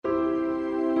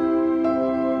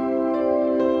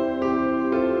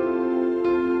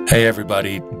Hey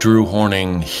everybody, Drew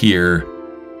Horning here.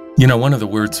 You know, one of the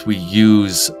words we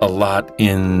use a lot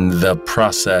in the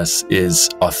process is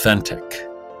authentic,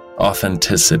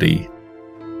 authenticity.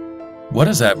 What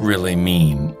does that really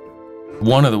mean?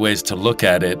 One of the ways to look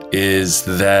at it is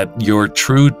that you're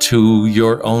true to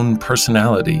your own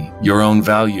personality, your own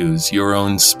values, your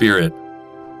own spirit.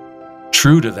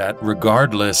 True to that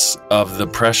regardless of the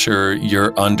pressure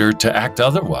you're under to act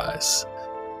otherwise.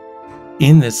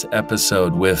 In this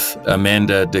episode with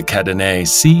Amanda de Cadenet,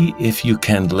 see if you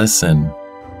can listen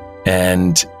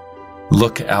and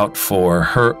look out for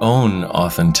her own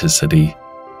authenticity.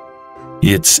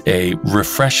 It's a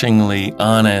refreshingly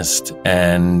honest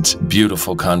and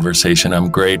beautiful conversation. I'm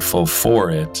grateful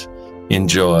for it.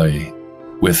 Enjoy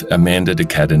with Amanda de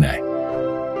Cadenet.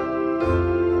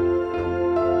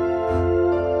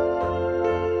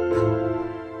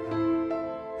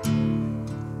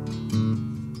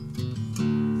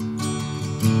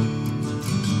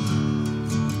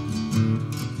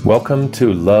 Welcome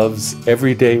to Love's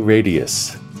Everyday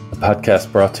Radius, a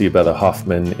podcast brought to you by the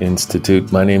Hoffman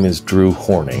Institute. My name is Drew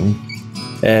Horning,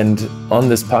 and on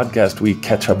this podcast we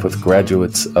catch up with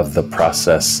graduates of the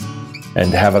process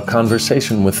and have a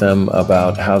conversation with them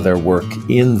about how their work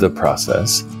in the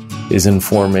process is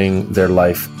informing their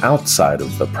life outside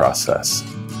of the process,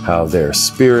 how their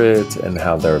spirit and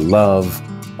how their love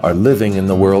are living in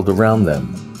the world around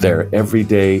them, their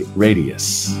everyday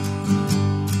radius.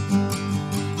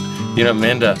 You know,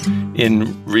 Amanda,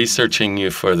 in researching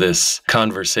you for this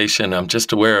conversation, I'm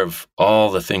just aware of all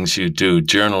the things you do: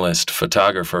 journalist,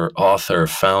 photographer, author,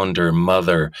 founder,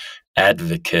 mother,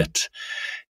 advocate.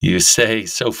 You say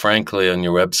so frankly on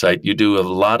your website, you do a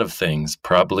lot of things,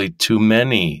 probably too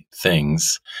many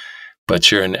things,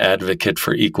 but you're an advocate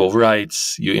for equal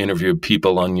rights. You interview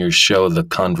people on your show, The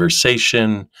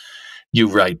Conversation. You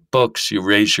write books. You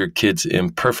raise your kids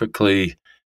imperfectly.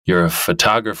 You're a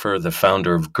photographer, the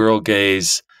founder of Girl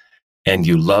Gaze, and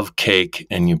you love cake,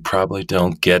 and you probably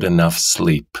don't get enough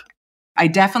sleep. I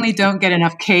definitely don't get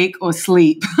enough cake or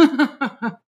sleep.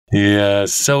 Yeah.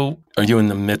 So are you in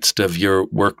the midst of your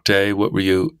workday? What were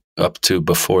you up to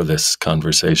before this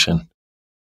conversation?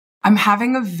 I'm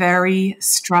having a very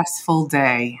stressful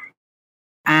day,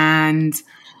 and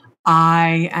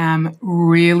I am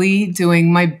really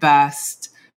doing my best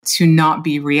to not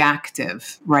be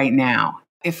reactive right now.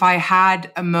 If I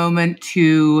had a moment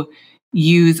to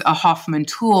use a Hoffman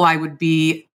tool, I would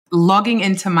be logging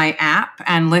into my app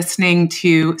and listening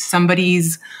to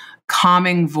somebody's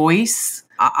calming voice.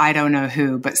 I don't know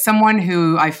who, but someone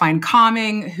who I find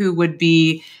calming, who would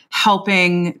be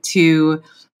helping to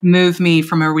move me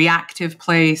from a reactive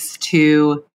place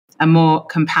to a more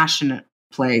compassionate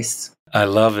place. I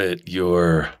love it.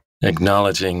 You're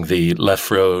acknowledging the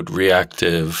left road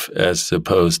reactive as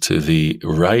opposed to the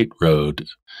right road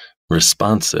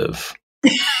responsive.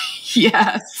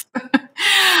 Yes,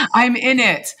 I'm in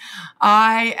it.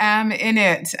 I am in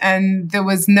it. And there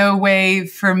was no way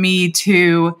for me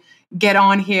to get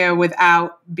on here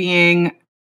without being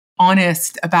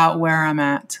honest about where I'm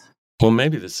at. Well,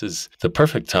 maybe this is the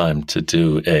perfect time to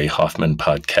do a Hoffman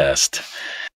podcast.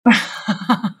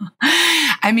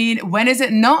 I mean, when is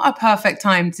it not a perfect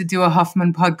time to do a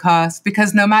Hoffman podcast?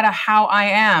 Because no matter how I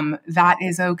am, that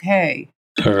is okay.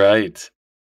 All right.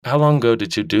 How long ago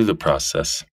did you do the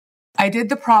process? I did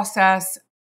the process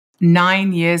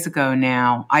 9 years ago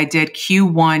now. I did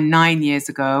Q1 9 years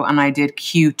ago, and I did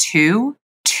Q2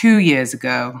 2 years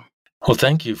ago. Well,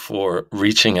 thank you for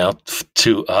reaching out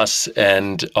to us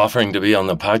and offering to be on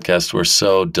the podcast. We're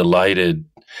so delighted.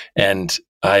 And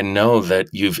I know that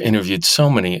you've interviewed so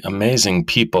many amazing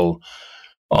people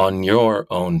on your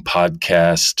own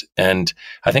podcast. And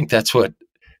I think that's what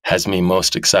has me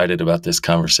most excited about this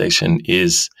conversation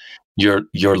is your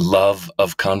love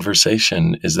of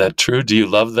conversation. Is that true? Do you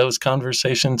love those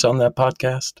conversations on that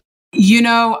podcast? You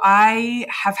know, I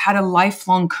have had a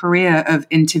lifelong career of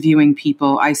interviewing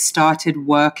people. I started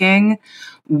working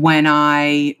when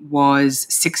I was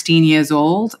 16 years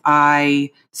old.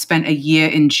 I spent a year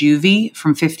in juvie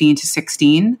from 15 to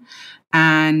 16.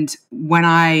 And when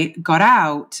I got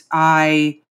out,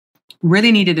 I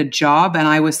really needed a job, and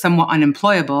I was somewhat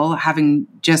unemployable, having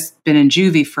just been in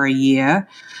juvie for a year.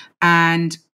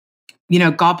 And, you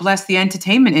know, God bless the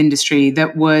entertainment industry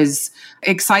that was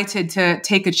excited to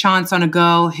take a chance on a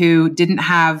girl who didn't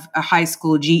have a high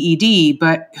school GED,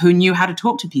 but who knew how to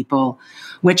talk to people,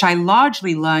 which I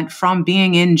largely learned from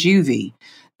being in juvie.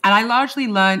 And I largely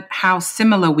learned how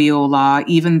similar we all are,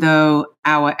 even though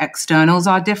our externals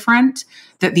are different,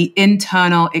 that the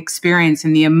internal experience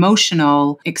and the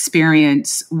emotional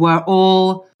experience were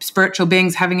all spiritual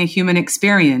beings having a human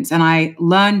experience. And I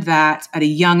learned that at a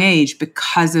young age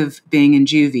because of being in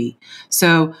juvie.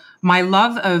 So my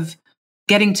love of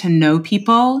getting to know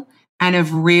people and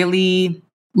of really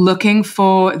looking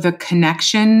for the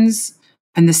connections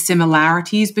and the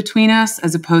similarities between us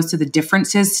as opposed to the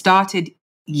differences started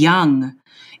young.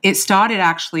 It started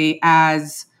actually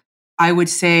as, I would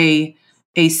say,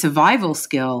 a survival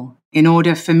skill in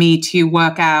order for me to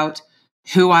work out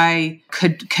who I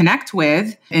could connect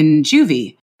with in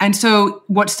juvie. And so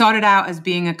what started out as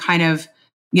being a kind of,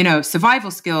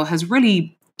 survival skill has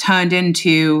really turned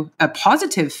into a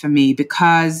positive for me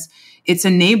because it's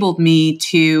enabled me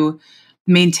to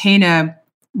maintain a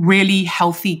really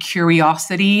healthy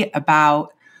curiosity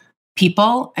about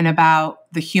people and about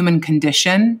the human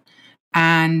condition.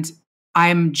 And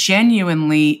I'm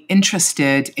genuinely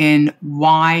interested in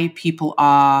why people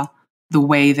are the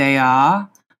way they are.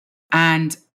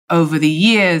 And over the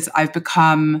years, I've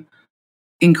become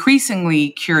increasingly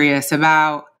curious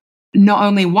about not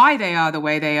only why they are the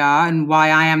way they are and why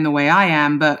I am the way I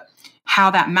am, but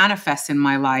how that manifests in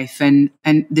my life and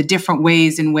the different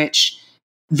ways in which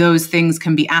those things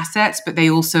can be assets, but they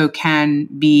also can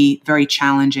be very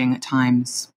challenging at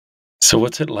times. So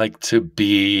what's it like to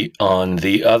be on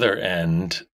the other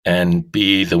end and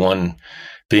be the one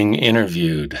being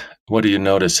interviewed? What do you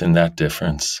notice in that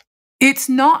difference? It's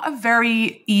not a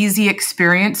very easy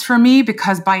experience for me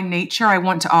because by nature, I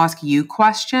want to ask you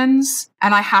questions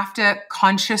and I have to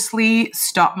consciously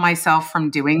stop myself from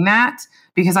doing that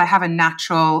because I have a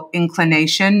natural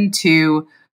inclination to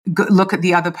look at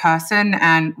the other person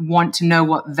and want to know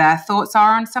what their thoughts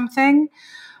are on something.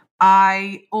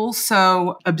 I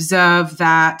also observe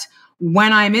that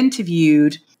when I'm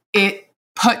interviewed, it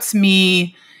puts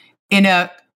me in I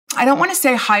don't want to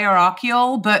say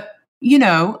hierarchical, but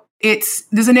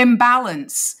there's an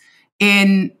imbalance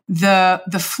in the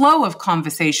flow of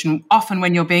conversation often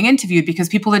when you're being interviewed because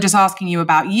people are just asking you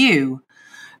about you.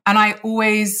 And I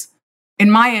always,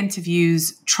 in my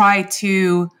interviews, try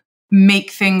to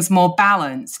make things more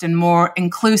balanced and more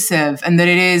inclusive and that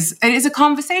it is a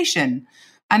conversation.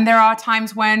 And there are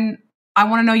times when I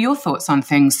want to know your thoughts on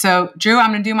things. So, Drew,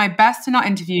 I'm going to do my best to not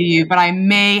interview you, but I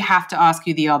may have to ask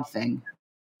you the odd thing.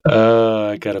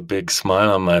 I got a big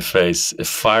smile on my face.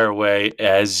 Fire away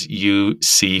as you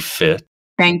see fit.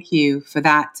 Thank you for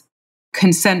that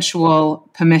consensual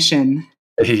permission.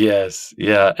 Yes,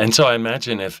 yeah. And so I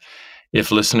imagine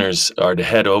if listeners are to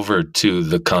head over to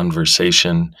the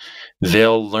conversation,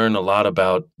 they'll learn a lot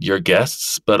about your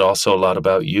guests, but also a lot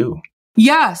about you.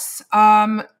 Yes.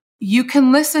 You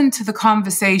can listen to the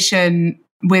conversation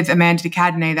with Amanda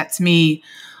Cadenet, that's me,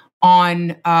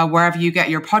 on wherever you get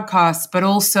your podcasts. But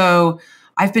also,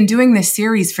 I've been doing this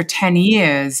series for 10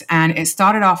 years, and it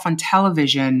started off on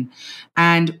television.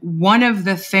 And one of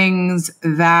the things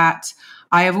that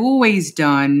I have always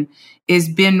done is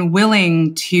been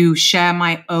willing to share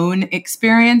my own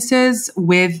experiences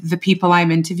with the people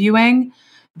I'm interviewing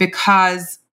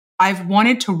because I've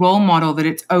wanted to role model that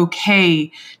it's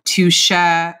okay to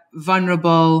share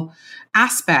vulnerable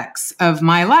aspects of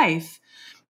my life.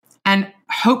 And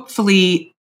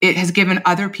hopefully it has given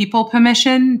other people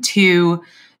permission to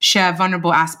share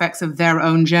vulnerable aspects of their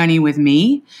own journey with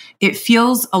me. It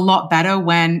feels a lot better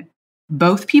when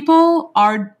both people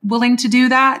are willing to do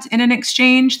that in an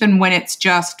exchange than when it's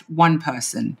just one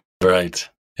person. Right.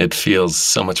 It feels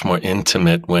so much more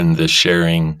intimate when the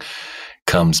sharing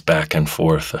comes back and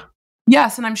forth.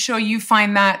 Yes, and I'm sure you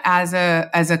find that as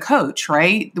a coach,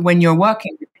 right? When you're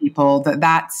working with people,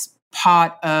 that's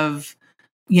part of,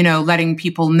 letting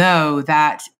people know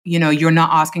that, you're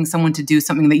not asking someone to do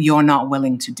something that you're not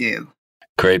willing to do.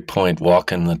 Great point.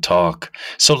 Walking the talk.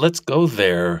 So let's go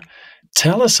there.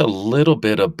 Tell us a little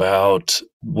bit about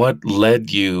what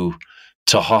led you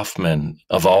to Hoffman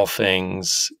of all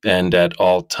things and at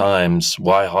all times.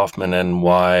 Why Hoffman and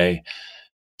why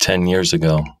 10 years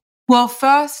ago? Well,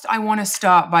 first, I want to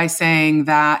start by saying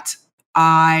that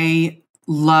I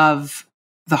love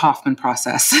the Hoffman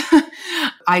process.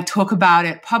 I talk about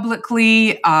it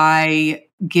publicly. I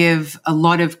give a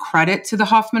lot of credit to the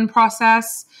Hoffman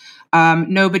process.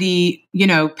 Nobody,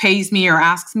 pays me or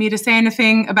asks me to say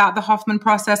anything about the Hoffman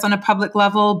process on a public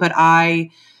level, but I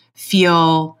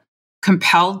feel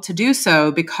compelled to do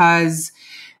so because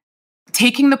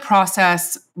taking the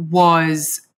process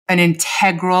was an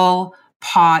integral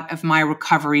part of my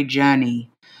recovery journey.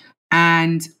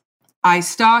 And I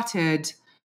started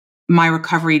my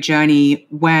recovery journey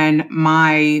when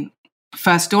my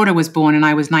first daughter was born and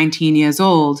I was 19 years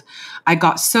old, I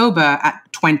got sober at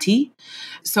 20.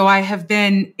 So I have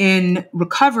been in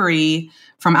recovery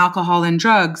from alcohol and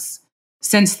drugs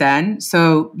since then.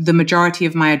 So the majority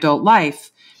of my adult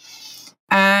life,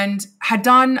 and had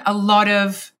done a lot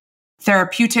of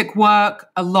therapeutic work,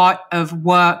 a lot of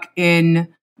work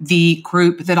in the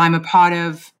group that I'm a part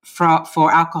of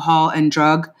for alcohol and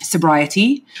drug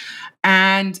sobriety.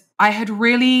 And I had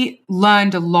really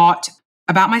learned a lot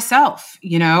about myself.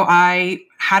 I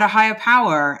had a higher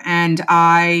power and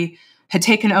I had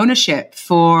taken ownership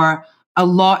for a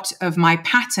lot of my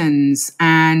patterns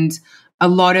and a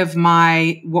lot of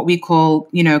my, what we call,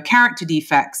 character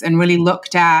defects, and really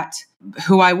looked at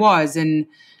who I was. And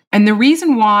the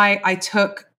reason why I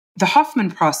took the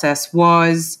Hoffman process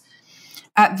was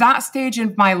at that stage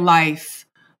in my life,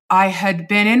 I had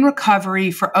been in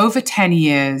recovery for over 10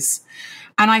 years,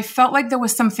 and I felt like there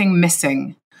was something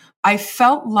missing. I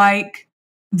felt like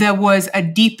there was a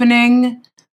deepening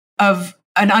of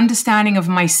an understanding of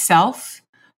myself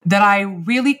that I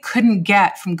really couldn't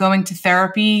get from going to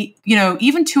therapy,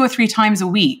 even 2 or 3 times a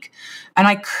week. And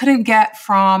I couldn't get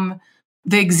from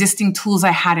the existing tools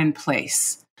I had in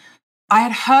place. I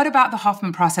had heard about the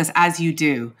Hoffman process, as you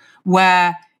do,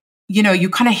 where, you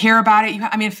kind of hear about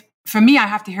it. For me, I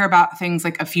have to hear about things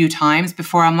like a few times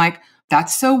before I'm like,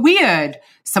 that's so weird.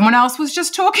 Someone else was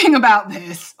just talking about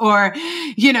this. Or,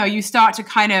 you start to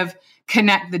kind of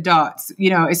connect the dots,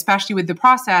 especially with the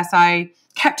process. I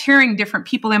kept hearing different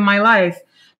people in my life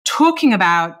talking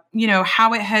about,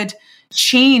 how it had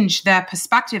changed their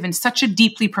perspective in such a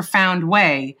deeply profound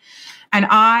way. And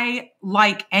I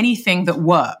like anything that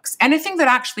works. Anything that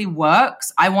actually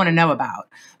works, I want to know about,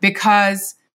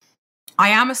 because I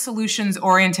am a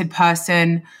solutions-oriented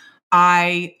person.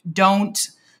 I don't,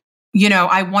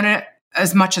 I want to,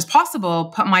 as much as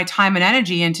possible, put my time and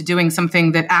energy into doing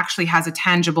something that actually has a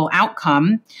tangible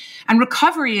outcome. And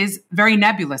recovery is very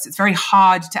nebulous. It's very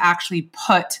hard to actually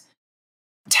put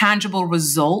tangible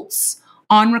results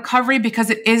on recovery because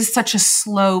it is such a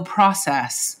slow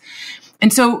process.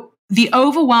 And so the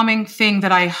overwhelming thing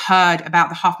that I heard about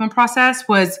the Hoffman process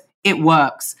was it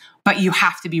works, but you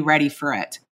have to be ready for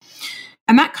it.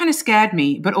 And that kind of scared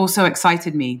me, but also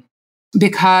excited me,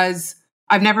 because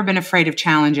I've never been afraid of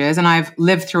challenges, and I've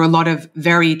lived through a lot of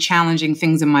very challenging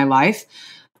things in my life.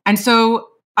 And so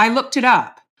I looked it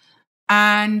up,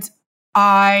 and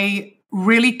I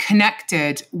really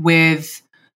connected with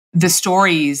the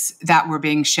stories that were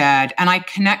being shared. And I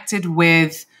connected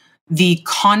with the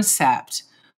concept,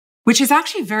 which is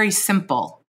actually very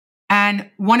simple. And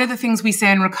one of the things we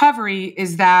say in recovery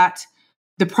is that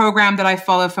the program that I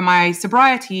follow for my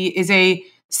sobriety is a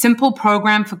simple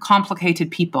program for complicated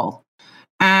people.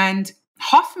 And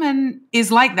Hoffman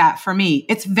is like that for me.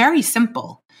 It's very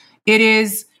simple. It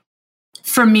is,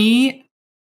 for me,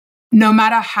 no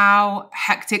matter how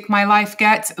hectic my life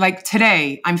gets, like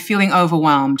today, I'm feeling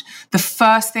overwhelmed. The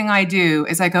first thing I do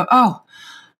is I go, oh,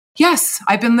 yes,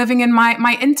 I've been living in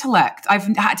my intellect.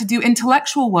 I've had to do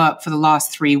intellectual work for the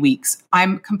last 3 weeks.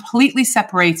 I'm completely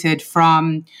separated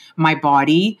from my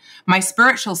body. My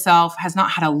spiritual self has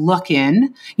not had a look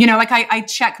in.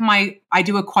 I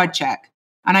do a quad check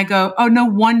and I go, oh, no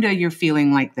wonder you're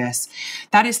feeling like this.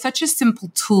 That is such a simple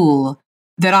tool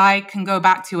that I can go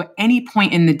back to at any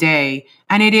point in the day.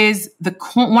 And it is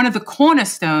one of the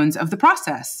cornerstones of the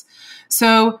process.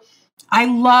 So I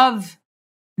love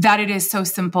that it is so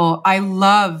simple. I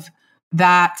love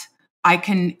that I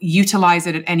can utilize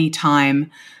it at any time.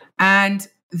 And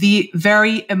the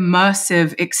very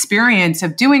immersive experience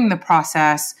of doing the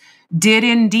process did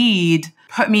indeed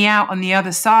put me out on the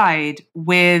other side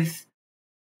with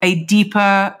a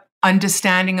deeper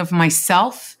understanding of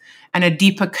myself and a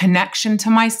deeper connection to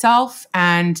myself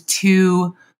and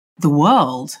to the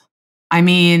world. I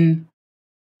mean,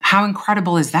 how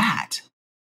incredible is that?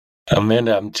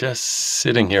 Amanda, I'm just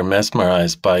sitting here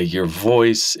mesmerized by your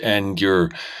voice and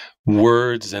your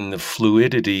words and the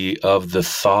fluidity of the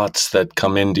thoughts that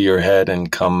come into your head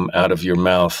and come out of your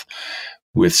mouth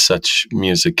with such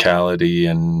musicality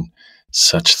and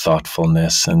such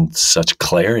thoughtfulness and such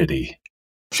clarity.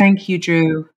 Thank you,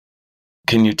 Drew.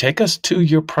 Can you take us to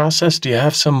your process? Do you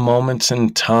have some moments in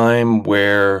time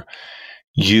where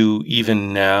you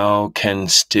even now can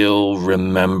still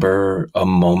remember a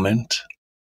moment?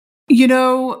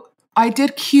 I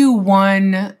did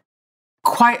Q1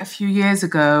 quite a few years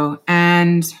ago.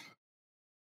 And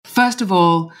first of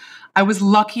all, I was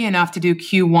lucky enough to do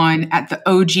Q1 at the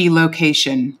OG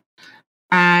location.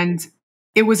 And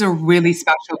it was a really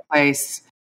special place.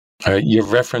 All right, you're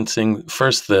referencing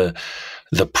first the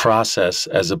the process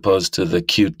as opposed to the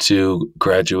Q2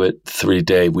 graduate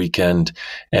 3-day weekend,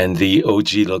 and the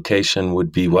OG location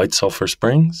would be White Sulphur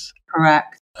Springs?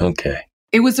 Correct. Okay.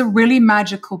 It was a really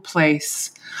magical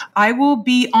place. I will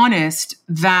be honest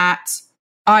that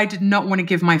I did not want to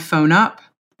give my phone up.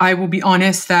 I will be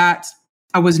honest that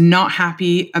I was not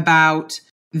happy about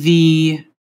the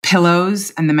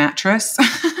pillows and the mattress.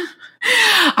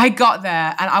 I got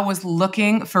there and I was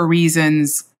looking for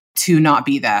reasons to not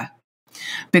be there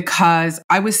because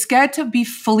I was scared to be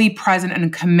fully present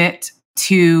and commit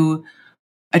to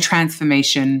a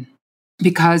transformation,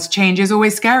 because change is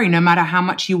always scary no matter how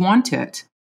much you want it.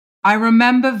 I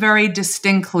remember very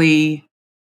distinctly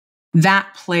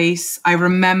that place. I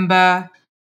remember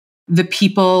the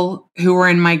people who were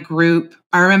in my group.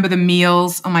 I remember the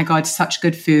meals. Oh my God, such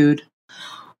good food.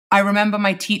 I remember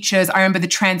my teachers. I remember the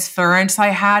transference I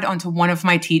had onto one of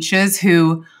my teachers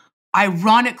who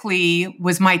ironically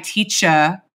was my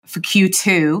teacher for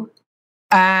Q2.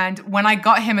 And when I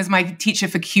got him as my teacher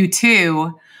for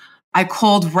Q2, I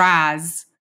called Raz.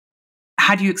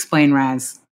 How do you explain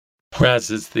Raz?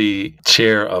 Raz is the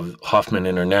chair of Hoffman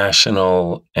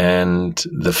International and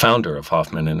the founder of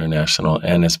Hoffman International,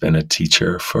 and has been a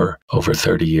teacher for over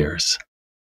 30 years.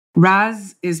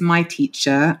 Raz is my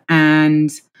teacher,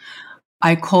 and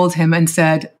I called him and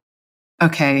said,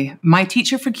 okay, my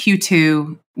teacher for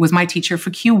Q2 was my teacher for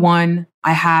Q1.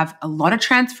 I have a lot of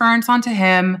transference onto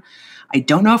him. I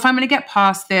don't know if I'm going to get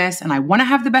past this, and I want to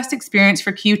have the best experience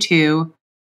for Q2.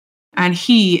 And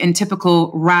he, in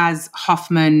typical Raz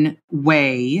Hoffman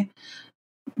way,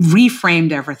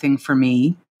 reframed everything for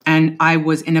me. And I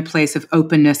was in a place of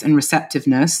openness and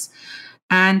receptiveness.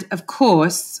 And of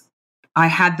course, I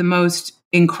had the most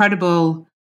incredible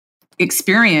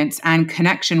experience and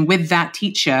connection with that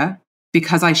teacher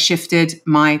because I shifted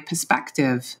my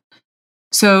perspective.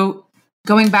 So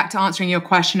going back to answering your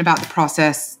question about the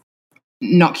process,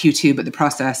 not Q2, but the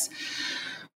process,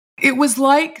 it was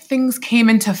like things came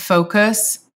into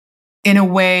focus in a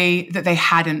way that they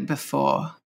hadn't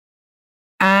before.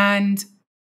 And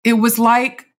it was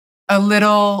like a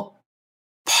little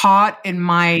part in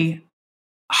my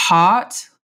heart.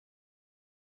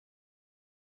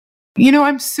 You know,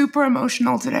 I'm super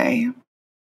emotional today.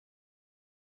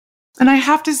 And I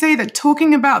have to say that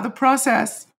talking about the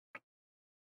process,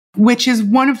 which is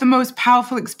one of the most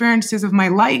powerful experiences of my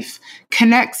life,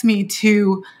 connects me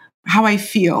to how I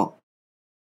feel.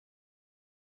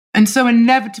 And so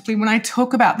inevitably, when I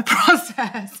talk about the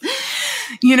process,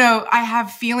 you know, I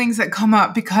have feelings that come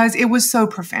up because it was so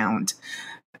profound.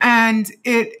 And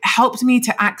it helped me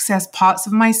to access parts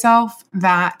of myself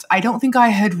that I don't think I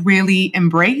had really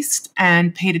embraced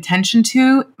and paid attention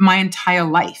to my entire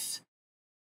life.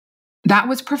 That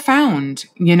was profound,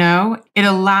 you know? It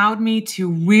allowed me to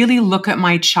really look at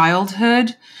my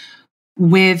childhood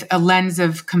with a lens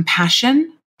of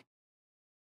compassion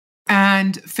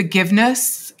and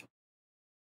forgiveness.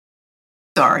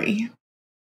 Sorry.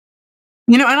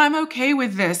 You know, and I'm okay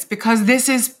with this because this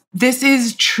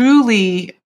is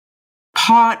truly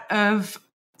part of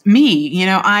me. You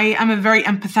know, I am a very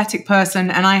empathetic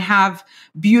person and I have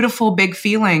beautiful, big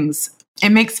feelings. It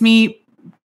makes me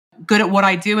good at what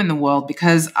I do in the world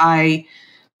because I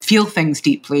feel things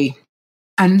deeply.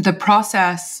 And the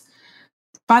process,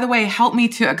 by the way, helped me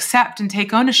to accept and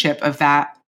take ownership of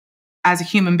that as a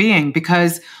human being,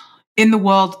 because in the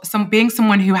world, being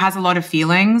someone who has a lot of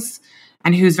feelings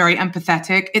and who's very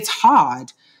empathetic, it's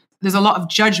hard. There's a lot of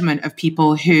judgment of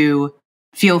people who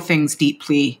feel things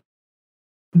deeply.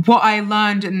 What I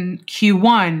learned in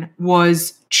Q1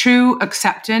 was true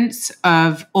acceptance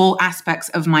of all aspects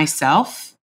of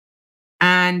myself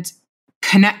and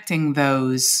connecting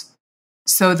those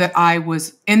so that I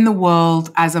was in the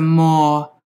world as a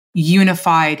more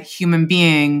unified human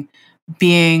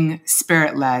being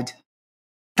spirit-led.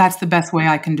 That's the best way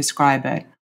I can describe it.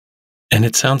 And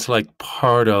it sounds like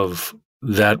part of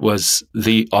that was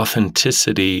the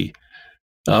authenticity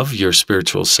of your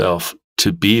spiritual self,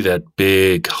 to be that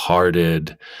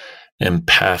big-hearted,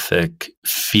 empathic,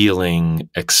 feeling,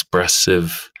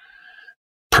 expressive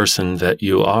person that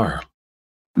you are.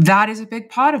 That is a big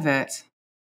part of it.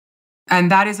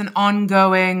 And that is an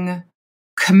ongoing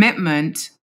commitment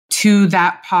to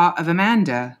that part of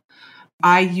Amanda.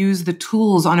 I use the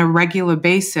tools on a regular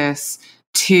basis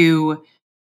to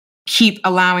keep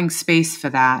allowing space for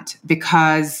that,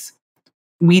 because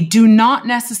we do not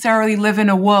necessarily live in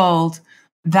a world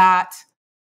that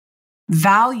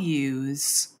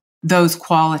values those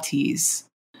qualities.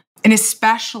 And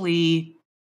especially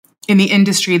in the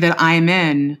industry that I'm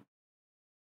in,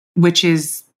 which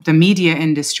is the media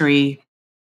industry,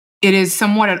 it is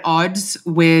somewhat at odds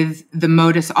with the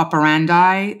modus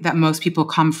operandi that most people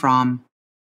come from.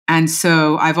 And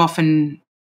so I've often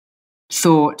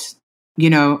thought,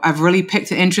 I've really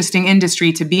picked an interesting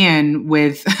industry to be in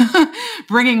with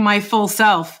bringing my full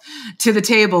self to the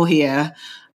table here.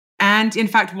 And in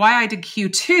fact, why I did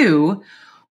Q2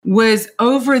 was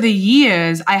over the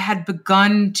years, I had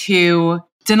begun to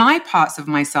deny parts of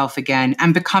myself again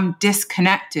and become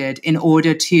disconnected in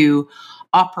order to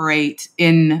operate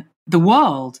in the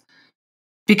world.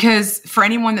 Because for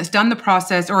anyone that's done the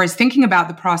process or is thinking about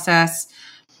the process,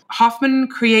 Hoffman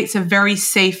creates a very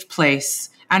safe place.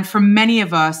 And for many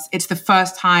of us, it's the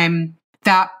first time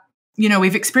that,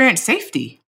 we've experienced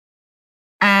safety.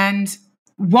 And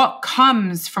what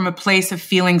comes from a place of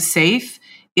feeling safe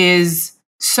is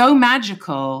so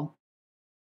magical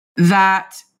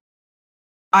that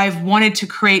I've wanted to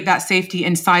create that safety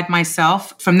inside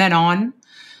myself from then on,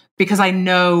 because I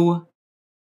know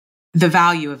the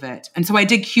value of it. And so I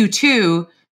did Q2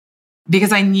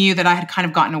 because I knew that I had kind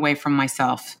of gotten away from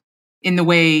myself in the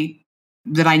way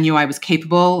that I knew I was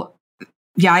capable.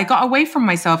 Yeah, I got away from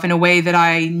myself in a way that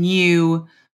I knew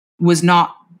was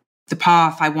not the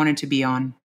path I wanted to be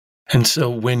on. And so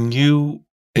when you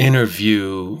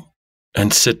interview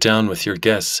and sit down with your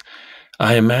guests,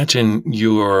 I imagine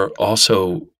you are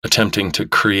also attempting to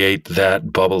create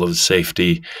that bubble of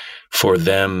safety for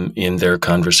them in their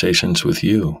conversations with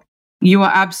you. You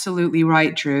are absolutely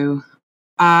right, Drew.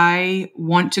 I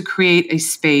want to create a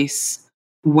space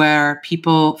where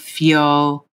people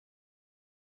feel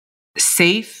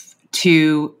safe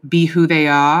to be who they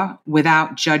are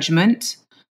without judgment,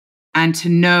 and to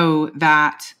know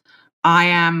that I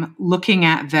am looking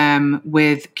at them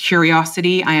with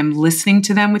curiosity. I am listening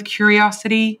to them with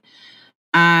curiosity.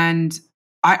 And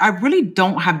I really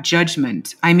don't have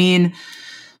judgment. I mean,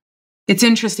 it's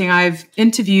interesting. I've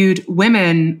interviewed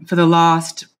women for the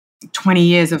last 20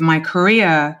 years of my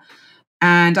career.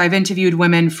 And I've interviewed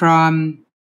women from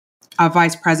our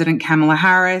Vice President Kamala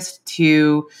Harris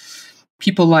to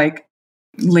people like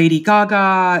Lady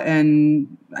Gaga,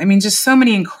 and I mean, just so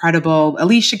many incredible,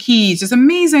 Alicia Keys, just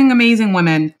amazing, amazing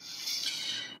women.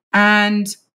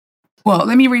 And well,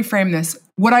 let me reframe this.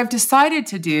 What I've decided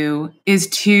to do is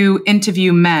to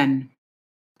interview men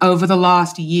over the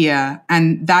last year.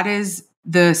 And that is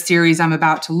the series I'm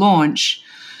about to launch.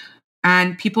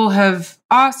 And people have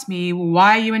asked me,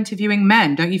 why are you interviewing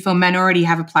men? Don't you feel men already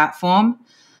have a platform?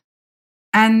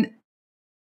 And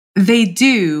they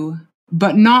do,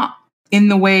 but not in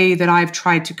the way that I've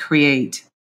tried to create.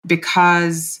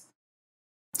 Because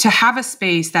to have a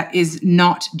space that is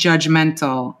not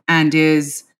judgmental and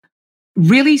is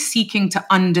really seeking to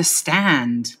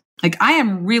understand, like I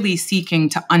am really seeking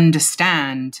to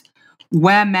understand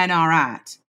where men are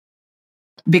at,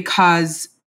 because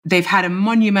they've had a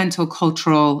monumental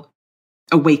cultural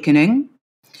awakening,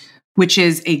 which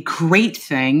is a great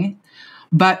thing.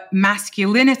 But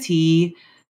masculinity,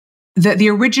 the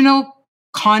original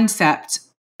concept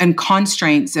and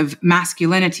constraints of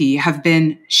masculinity have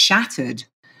been shattered.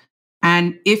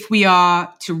 And if we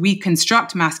are to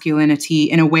reconstruct masculinity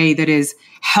in a way that is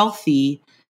healthy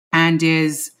and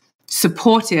is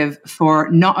supportive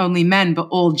for not only men, but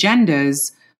all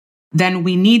genders, then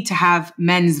we need to have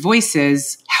men's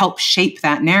voices help shape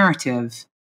that narrative.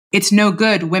 It's no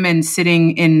good women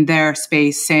sitting in their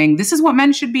space saying, this is what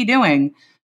men should be doing.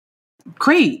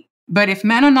 Great. But if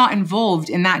men are not involved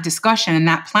in that discussion and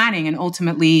that planning and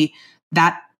ultimately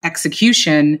that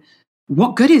execution,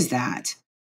 what good is that?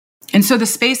 And so the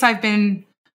space I've been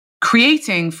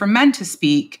creating for men to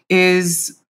speak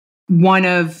is one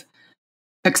of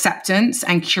acceptance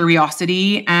and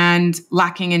curiosity and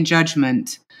lacking in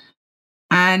judgment.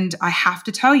 And I have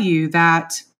to tell you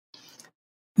that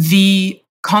the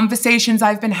conversations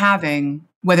I've been having,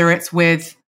 whether it's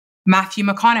with Matthew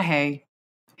McConaughey,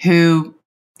 who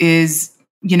is,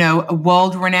 a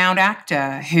world-renowned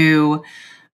actor who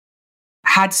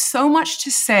had so much to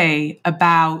say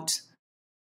about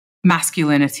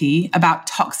masculinity, about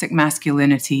toxic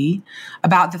masculinity,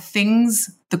 about the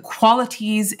things, the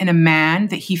qualities in a man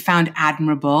that he found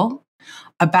admirable,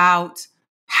 about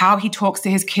how he talks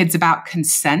to his kids about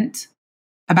consent,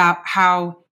 about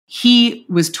how he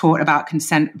was taught about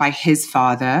consent by his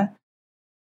father,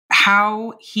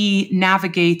 how he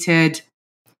navigated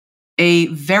a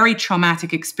very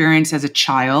traumatic experience as a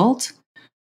child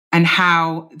and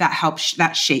how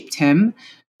that shaped him.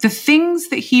 The things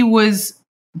that he was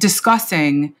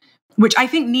discussing, which I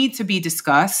think need to be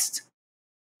discussed,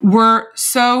 were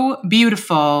so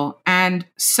beautiful and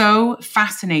so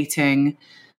fascinating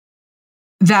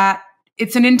that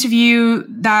it's an interview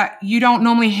that you don't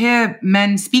normally hear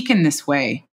men speak in this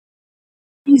way.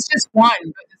 He's just one,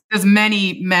 but there's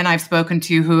many men I've spoken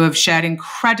to who have shared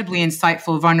incredibly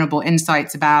insightful, vulnerable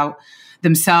insights about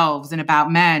themselves and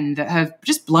about men that have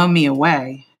just blown me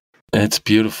away. It's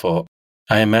beautiful.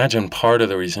 I imagine part of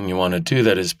the reason you want to do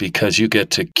that is because you get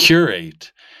to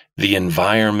curate the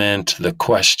environment, the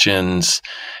questions,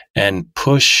 and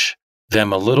push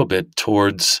them a little bit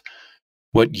towards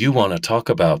what you want to talk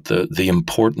about, the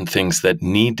important things that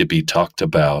need to be talked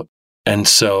about. And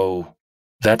so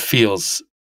that feels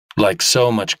like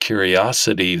so much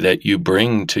curiosity that you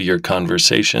bring to your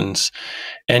conversations,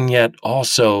 and yet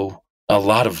also a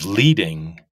lot of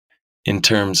leading in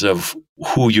terms of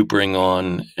who you bring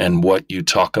on and what you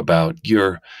talk about.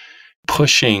 You're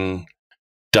pushing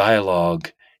dialogue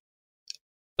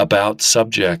about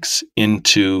subjects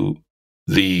into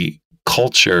the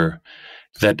culture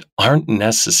that aren't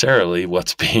necessarily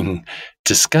what's being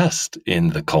discussed in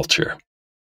the culture.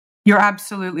 You're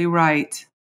absolutely right.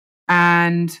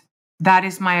 And that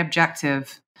is my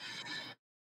objective.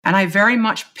 And I very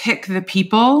much pick the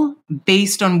people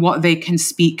based on what they can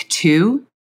speak to.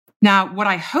 Now, what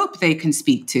I hope they can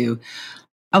speak to,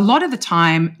 a lot of the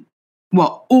time,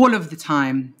 well, all of the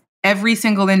time, every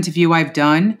single interview I've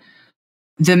done,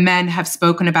 the men have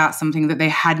spoken about something that they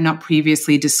had not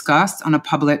previously discussed on a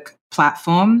public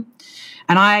platform.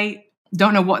 And I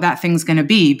don't know what that thing's going to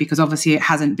be because obviously it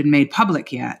hasn't been made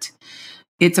public yet.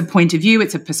 It's a point of view,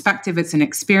 it's a perspective, it's an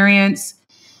experience.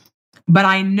 But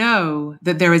I know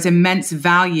that there is immense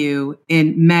value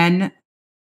in men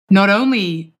not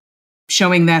only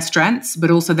showing their strengths,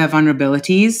 but also their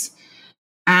vulnerabilities.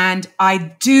 And I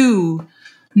do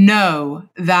know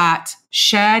that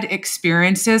shared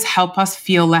experiences help us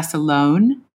feel less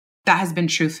alone. That has been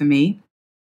true for me.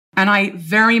 And I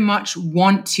very much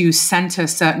want to center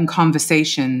certain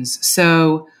conversations.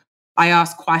 So I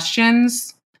ask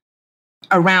questions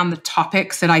around the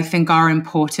topics that I think are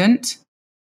important.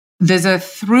 There's a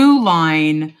through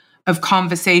line of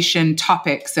conversation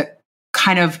topics that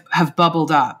kind of have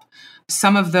bubbled up.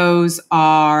 Some of those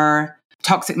are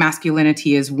toxic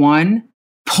masculinity is one,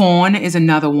 porn is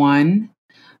another one,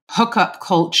 hookup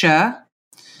culture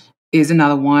is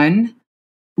another one,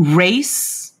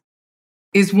 race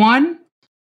is one,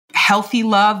 healthy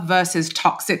love versus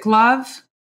toxic love,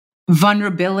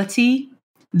 vulnerability.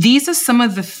 These are some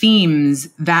of the themes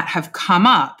that have come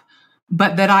up,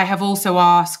 but that I have also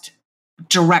asked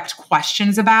direct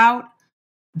questions about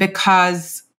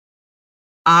because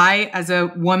I, as a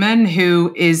woman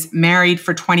who is married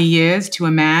for 20 years to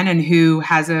a man and who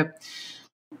has a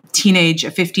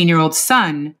 15-year-old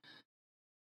son,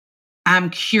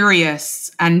 am curious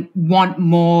and want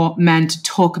more men to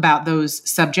talk about those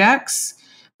subjects.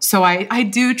 So I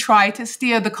do try to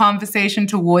steer the conversation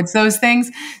towards those things.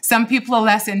 Some people are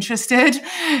less interested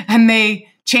and they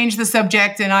change the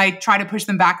subject and I try to push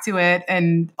them back to it.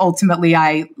 And ultimately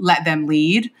I let them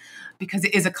lead because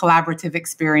it is a collaborative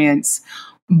experience.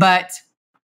 But,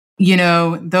 you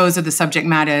know, those are the subject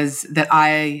matters that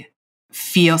I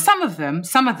feel some of them,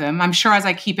 I'm sure as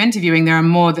I keep interviewing, there are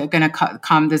more that are going to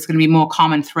come, there's going to be more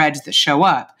common threads that show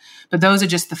up. But those are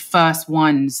just the first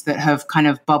ones that have kind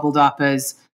of bubbled up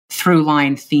as through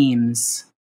line themes.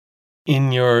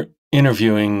 In your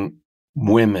interviewing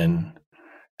women,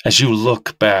 as you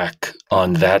look back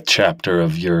on that chapter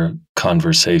of your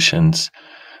conversations,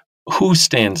 who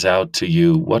stands out to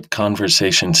you? What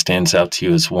conversation stands out to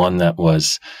you as one that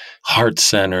was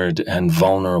heart-centered and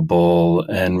vulnerable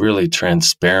and really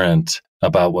transparent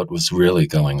about what was really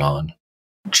going on?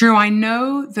 Drew, I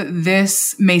know that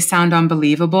this may sound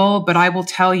unbelievable, but I will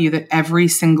tell you that every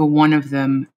single one of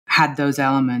them had those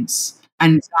elements.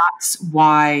 And that's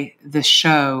why the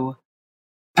show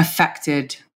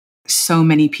affected so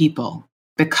many people,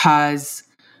 because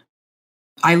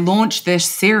I launched this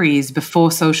series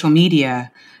before social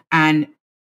media and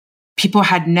people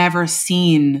had never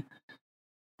seen.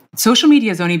 Social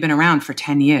media has only been around for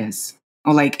 10 years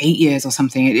or like 8 years or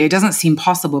something. It doesn't seem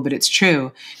possible, but it's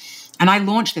true. And I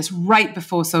launched this right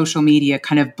before social media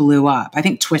kind of blew up. I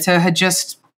think Twitter had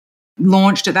just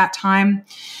launched at that time.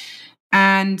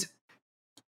 And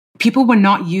people were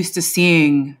not used to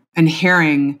seeing and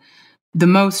hearing the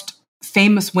most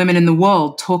famous women in the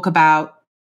world talk about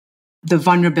the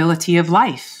vulnerability of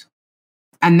life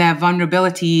and their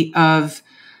vulnerability of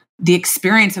the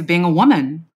experience of being a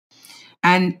woman.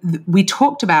 And we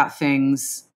talked about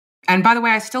things. And by the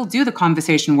way, I still do the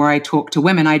conversation where I talk to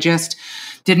women. I just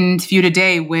did an interview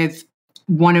today with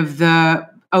one of the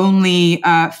only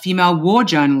female war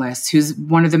journalists, who's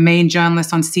one of the main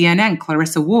journalists on CNN,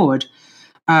 Clarissa Ward,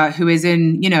 who is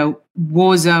in,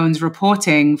 war zones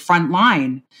reporting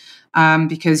frontline.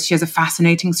 because she has a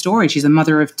fascinating story. She's a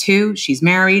mother of two. She's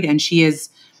married, and she is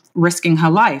risking her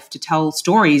life to tell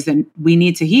stories that we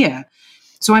need to hear.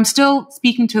 So I'm still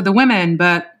speaking to the women,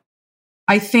 but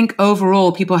I think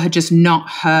overall people had just not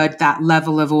heard that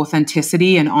level of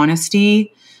authenticity and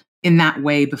honesty in that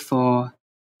way before,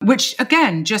 which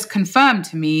again just confirmed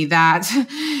to me that,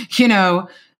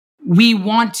 we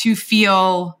want to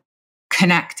feel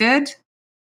connected,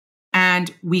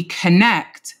 and we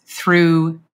connect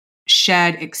through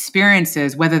shared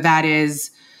experiences, whether that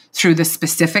is through the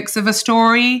specifics of a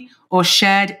story or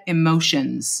shared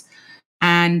emotions.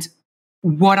 And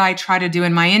what I try to do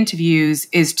in my interviews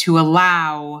is to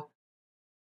allow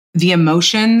the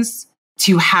emotions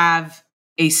to have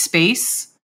a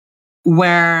space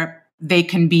where they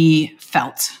can be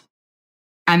felt.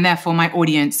 And therefore, my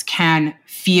audience can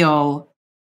feel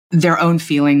their own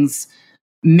feelings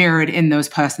mirrored in those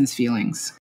person's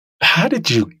feelings. How did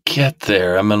you get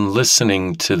there? I'm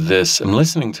listening to this. I'm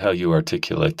listening to how you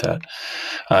articulate that.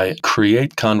 I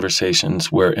create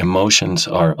conversations where emotions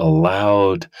are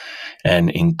allowed and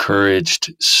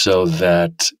encouraged so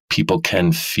that people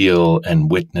can feel and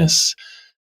witness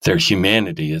their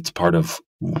humanity. It's part of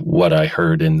what I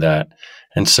heard in that.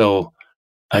 And so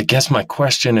I guess my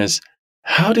question is,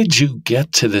 how did you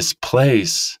get to this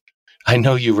place? I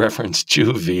know you referenced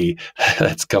juvie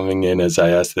that's coming in as I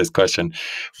ask this question,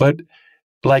 but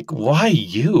why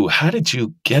you? How did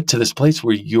you get to this place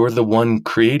where you're the one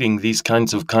creating these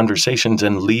kinds of conversations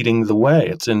and leading the way?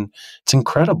 It's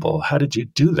incredible. How did you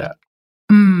do that?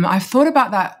 I've thought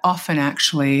about that often,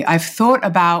 actually. I've thought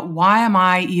about, why am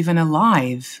I even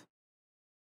alive?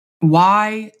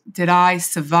 Why did I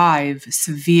survive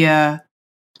severe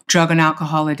drug and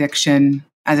alcohol addiction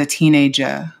as a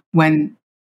teenager when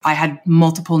I had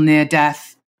multiple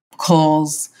near-death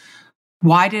calls?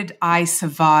 Why did I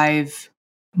survive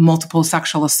multiple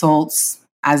sexual assaults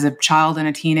as a child and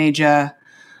a teenager?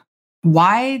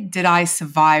 Why did I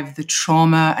survive the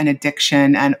trauma and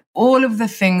addiction and all of the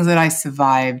things that I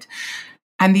survived?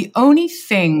 And the only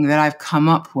thing that I've come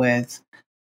up with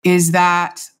is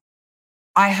that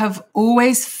I have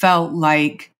always felt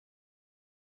like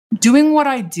doing what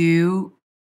I do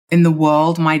in the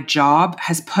world, my job,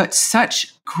 has put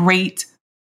such great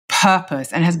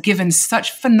purpose and has given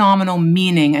such phenomenal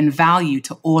meaning and value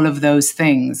to all of those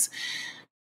things.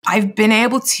 I've been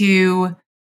able to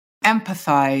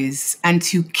empathize and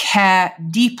to care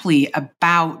deeply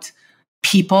about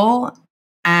people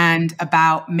and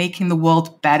about making the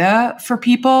world better for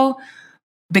people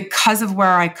because of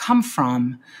where I come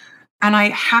from. And I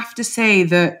have to say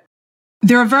that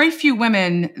there are very few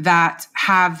women that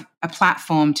have a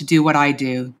platform to do what I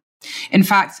do. In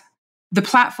fact, the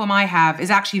platform I have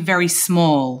is actually very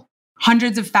small.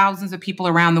 Hundreds of thousands of people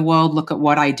around the world look at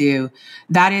what I do.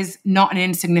 That is not an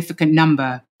insignificant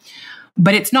number.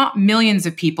 But it's not millions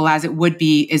of people as it would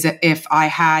be if I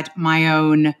had my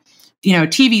own,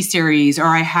 TV series, or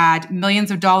I had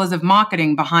millions of dollars of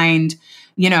marketing behind,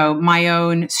 my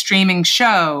own streaming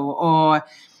show, or,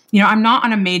 I'm not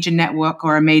on a major network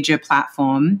or a major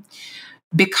platform,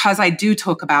 because I do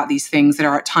talk about these things that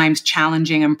are at times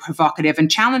challenging and provocative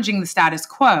and challenging the status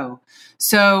quo.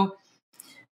 So,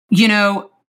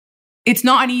 it's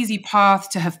not an easy path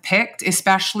to have picked,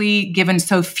 especially given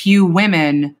so few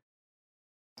women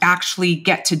actually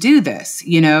get to do this.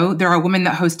 There are women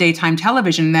that host daytime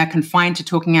television, and they're confined to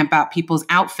talking about people's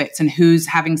outfits and who's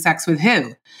having sex with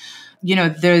who.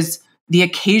 There's the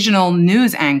occasional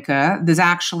news anchor. There's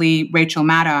actually Rachel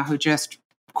Maddow, who just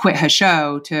quit her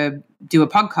show to do a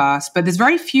podcast, but there's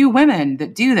very few women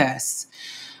that do this.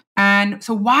 And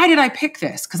so why did I pick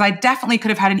this? Because I definitely could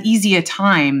have had an easier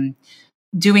time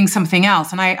doing something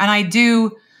else. And I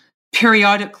do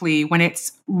periodically, when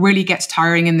it's really gets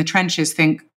tiring in the trenches,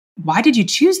 think, why did you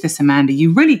choose this, Amanda?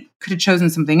 You really could have chosen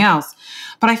something else.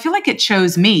 But I feel like it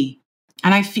chose me.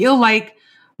 And I feel like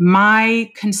my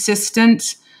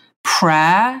consistent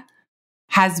prayer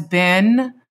has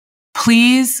been,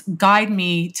 please guide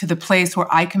me to the place where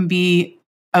I can be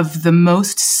of the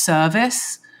most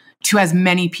service to as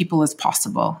many people as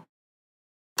possible.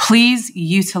 Please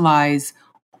utilize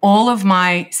all of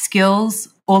my skills,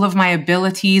 all of my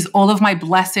abilities, all of my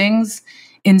blessings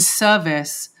in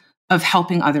service of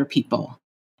helping other people.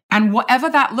 And whatever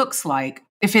that looks like,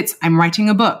 if it's I'm writing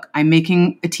a book, I'm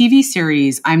making a TV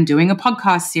series, I'm doing a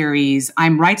podcast series,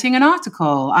 I'm writing an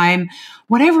article, I'm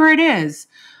whatever it is,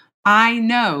 I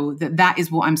know that that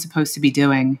is what I'm supposed to be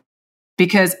doing.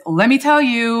 Because let me tell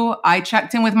you, I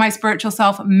checked in with my spiritual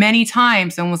self many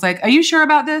times and was like, are you sure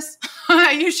about this?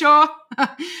 Are you sure?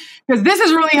 Because this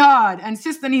is really hard and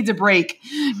sister needs a break,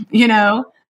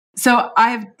 So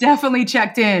I've definitely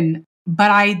checked in, but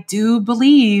I do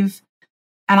believe,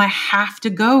 and I have to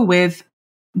go with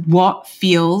what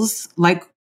feels like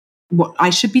what I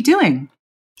should be doing.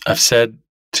 I've said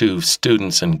to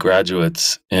students and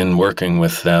graduates in working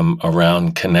with them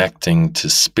around connecting to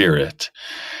spirit,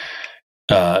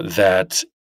 that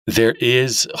there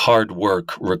is hard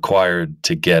work required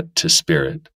to get to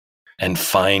spirit and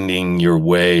finding your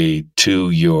way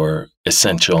to your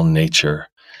essential nature.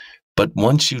 But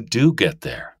once you do get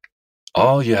there,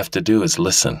 all you have to do is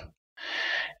listen.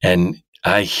 And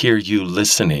I hear you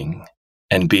listening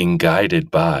and being guided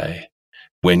by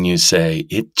when you say,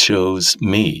 it chose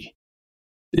me.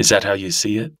 Is that how you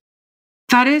see it?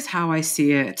 That is how I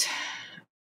see it.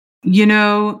 You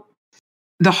know,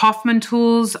 the Hoffman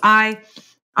tools, I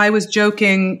was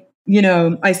joking,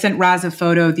 I sent Raz a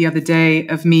photo the other day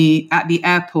of me at the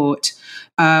airport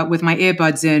with my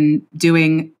earbuds in,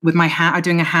 doing a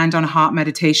hand on heart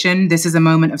meditation. This is a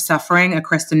moment of suffering, a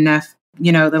Kristen Neff,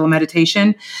 little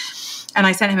meditation. And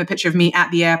I sent him a picture of me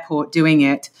at the airport doing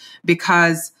it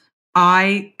because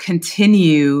I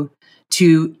continue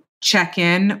to check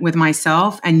in with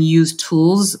myself and use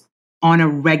tools on a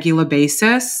regular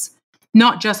basis,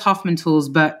 not just Hoffman tools,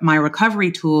 but my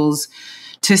recovery tools,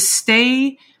 to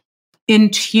stay in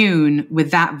tune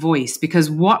with that voice. Because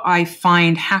what I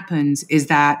find happens is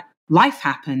that life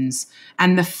happens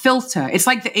and the filter, it's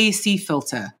like the AC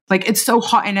filter. Like, it's so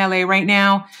hot in LA right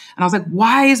now. And I was like,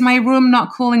 why is my room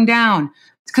not cooling down?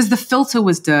 It's because the filter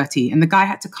was dirty and the guy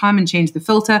had to come and change the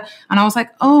filter. And I was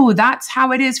like, oh, that's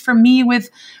how it is for me with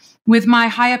my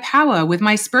higher power, with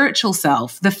my spiritual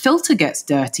self. The filter gets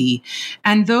dirty.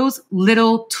 And those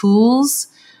little tools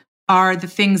are the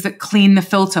things that clean the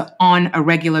filter on a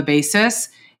regular basis.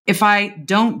 If I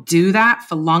don't do that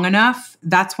for long enough,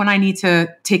 that's when I need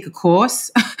to take a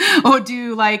course or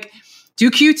do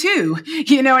Q2.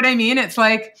 You know what I mean? It's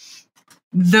like,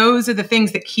 those are the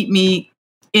things that keep me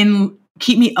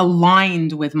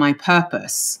aligned with my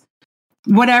purpose,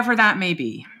 whatever that may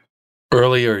be.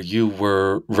 Earlier, you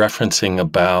were referencing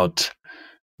about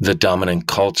the dominant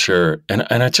culture. And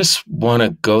I just want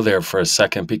to go there for a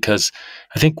second, because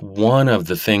I think one of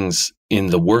the things in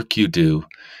the work you do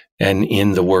and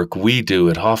in the work we do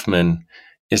at Hoffman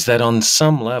is that on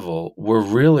some level, we're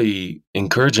really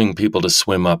encouraging people to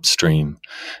swim upstream,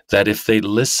 that if they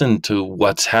listen to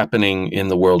what's happening in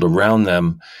the world around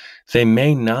them, they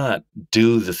may not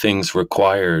do the things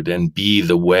required and be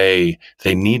the way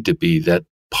they need to be. That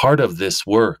part of this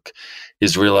work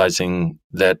is realizing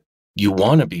that you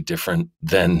want to be different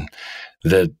than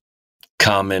the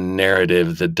common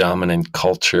narrative, the dominant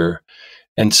culture.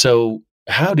 And so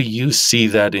how do you see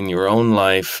that in your own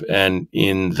life and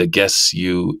in the guests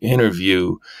you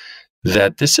interview,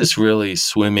 that this is really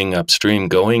swimming upstream,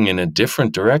 going in a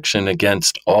different direction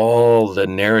against all the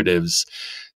narratives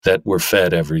that we're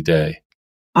fed every day?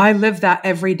 I live that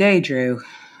every day, Drew.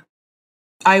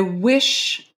 I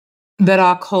wish that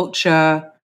our culture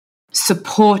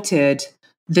supported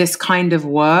this kind of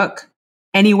work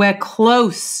anywhere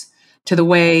close to the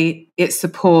way it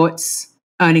supports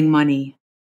earning money.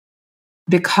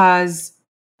 Because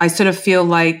I sort of feel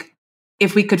like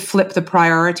if we could flip the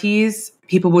priorities,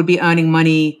 people would be earning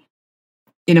money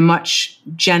in a much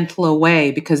gentler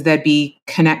way, because they'd be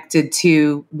connected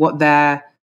to what their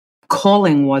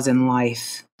calling was in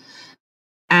life.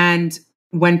 And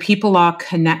when people are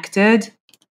connected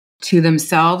to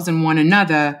themselves and one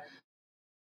another,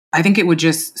 I think it would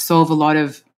just solve a lot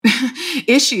of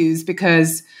issues,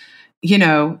 because,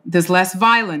 there's less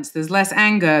violence, there's less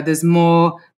anger, there's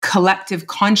more collective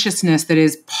consciousness that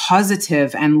is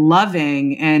positive and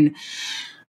loving. And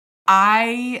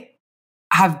I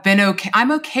have been okay.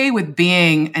 I'm okay with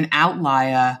being an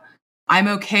outlier. I'm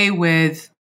okay with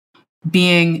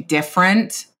being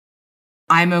different.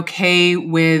 I'm okay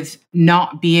with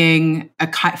not being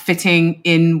fitting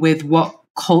in with what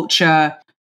culture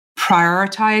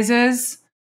prioritizes,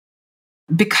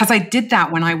 because I did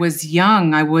that when I was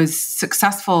young. I was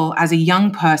successful as a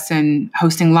young person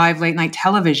hosting live late night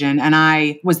television, and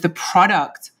I was the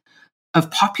product of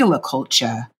popular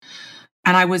culture.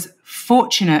 And I was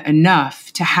fortunate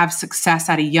enough to have success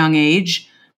at a young age,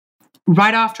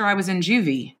 right after I was in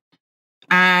juvie.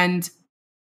 And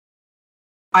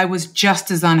I was just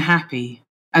as unhappy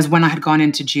as when I had gone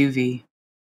into juvie.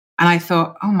 And I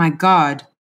thought, oh my God,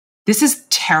 this is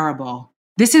terrible.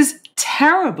 This is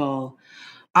terrible.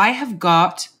 I have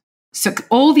got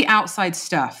all the outside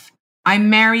stuff. I'm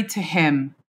married to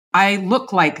him. I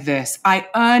look like this. I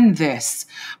earn this.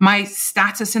 My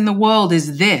status in the world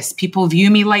is this. People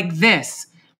view me like this.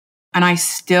 And I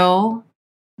still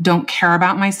don't care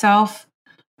about myself.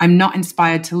 I'm not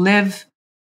inspired to live.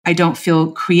 I don't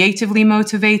feel creatively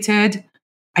motivated.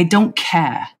 I don't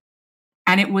care.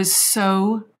 And it was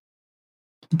so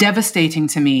devastating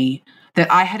to me that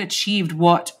I had achieved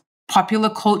what popular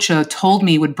culture told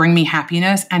me would bring me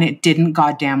happiness, and it didn't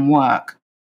goddamn work.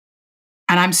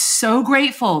 And I'm so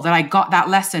grateful that I got that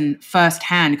lesson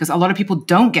firsthand, because a lot of people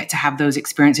don't get to have those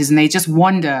experiences and they just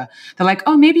wonder. They're like,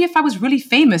 oh, maybe if I was really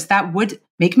famous, that would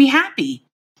make me happy.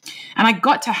 And I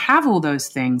got to have all those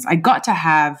things. I got to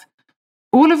have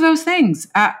all of those things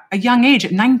at a young age,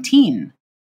 at 19.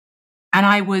 And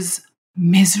I was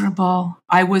miserable.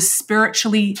 I was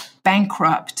spiritually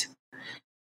bankrupt.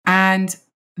 And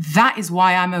that is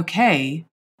why I'm okay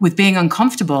with being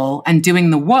uncomfortable and doing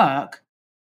the work,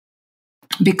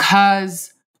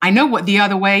 because I know what the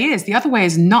other way is. The other way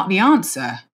is not the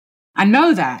answer. I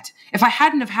know that. If I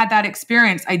hadn't have had that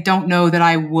experience, I don't know that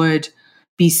I would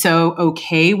be so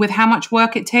okay with how much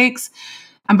work it takes.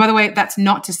 And by the way, that's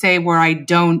not to say where I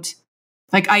don't,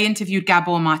 like, I interviewed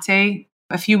Gabor Mate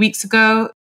a few weeks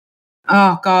ago.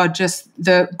 Oh God, just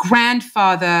the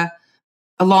grandfather,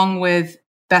 along with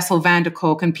Bessel van der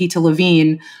Kolk and Peter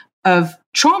Levine, of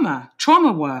trauma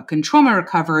work and trauma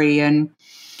recovery. And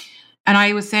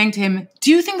I was saying to him,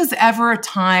 do you think is there ever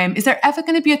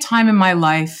going to be a time in my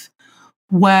life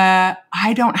where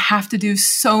I don't have to do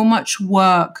so much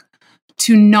work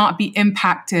to not be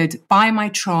impacted by my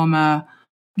trauma,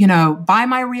 by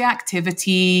my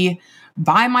reactivity,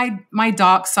 by my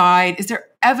dark side? Is there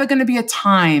ever going to be a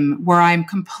time where I'm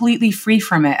completely free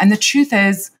from it? And the truth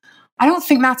is, I don't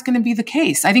think that's going to be the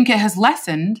case. I think it has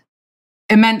lessened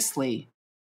immensely.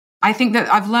 I think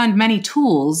that I've learned many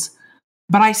tools,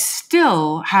 but I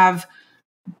still have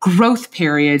growth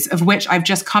periods, of which I've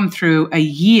just come through a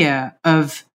year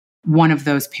of one of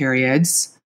those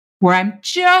periods where I'm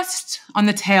just on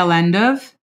the tail end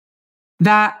of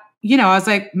that. I was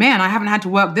like, man, I haven't had to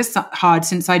work this hard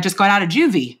since I just got out of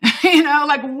juvie.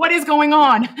 Like, what is going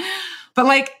on? But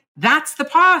like, that's the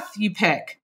path you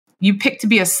pick. You pick to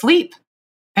be asleep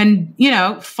and,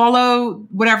 follow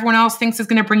what everyone else thinks is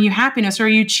going to bring you happiness, or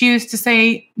you choose to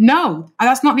say, no,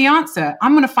 that's not the answer.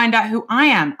 I'm going to find out who I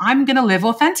am. I'm going to live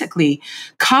authentically.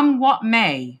 Come what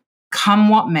may. Come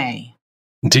what may.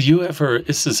 Do you ever,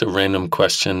 this is a random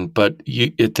question, but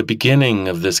at the beginning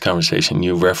of this conversation,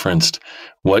 you referenced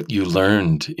what you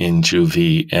learned in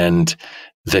juvie and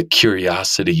the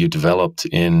curiosity you developed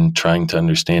in trying to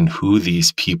understand who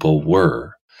these people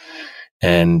were.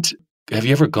 And have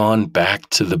you ever gone back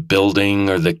to the building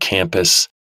or the campus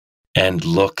and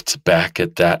looked back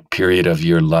at that period of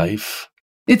your life?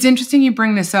 It's interesting you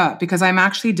bring this up, because I'm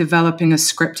actually developing a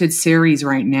scripted series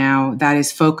right now that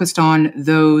is focused on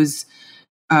those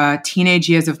teenage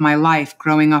years of my life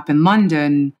growing up in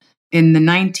London in the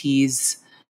 90s.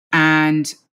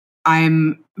 And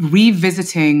I'm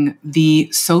revisiting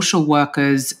the social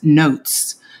worker's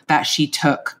notes that she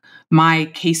took.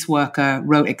 My caseworker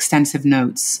wrote extensive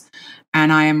notes,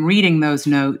 and I am reading those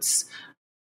notes.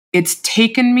 It's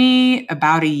taken me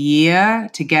about a year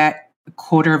to get a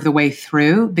quarter of the way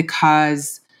through,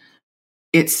 because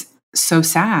it's so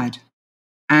sad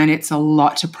and it's a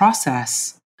lot to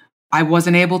process. I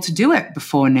wasn't able to do it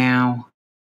before now.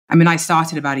 I mean, I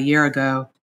started about a year ago,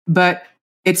 but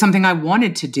it's something I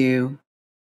wanted to do.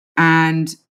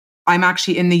 And I'm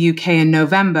actually in the UK in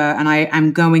November, and I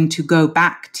am going to go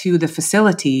back to the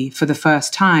facility for the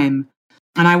first time.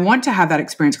 And I want to have that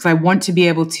experience because I want to be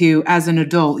able to, as an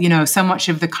adult, so much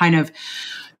of the kind of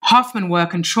Hoffman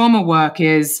work and trauma work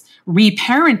is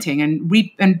reparenting and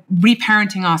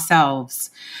reparenting ourselves.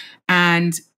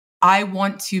 And I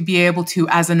want to be able to,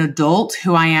 as an adult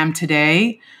who I am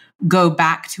today, go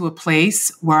back to a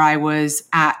place where I was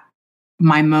at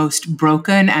my most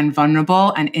broken and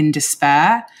vulnerable and in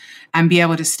despair, and be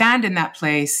able to stand in that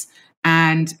place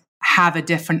and have a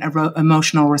different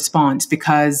emotional response,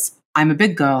 because I'm a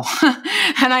big girl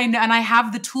and I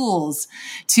have the tools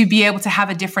to be able to have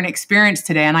a different experience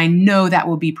today. And I know that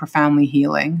will be profoundly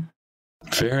healing.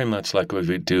 Very much like what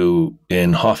we do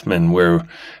in Hoffman, where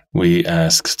we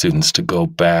ask students to go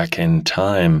back in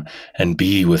time and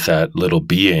be with that little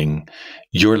being.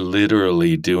 You're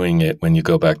literally doing it when you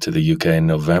go back to the UK in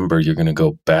November. You're going to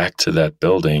go back to that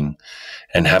building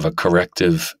and have a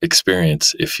corrective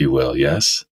experience, if you will,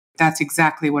 yes? That's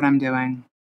exactly what I'm doing.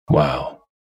 Wow.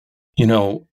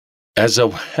 As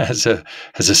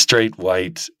a straight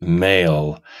white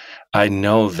male, I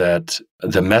know that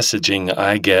the messaging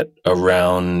I get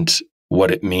around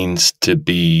what it means to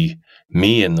be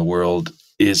me in the world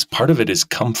is part of it is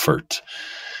comfort.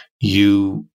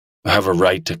 You have a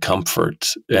right to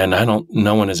comfort. And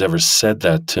no one has ever said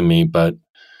that to me, but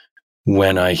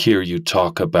when I hear you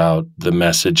talk about the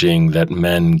messaging that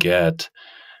men get.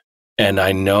 And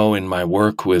I know in my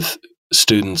work with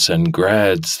students and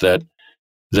grads that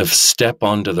the step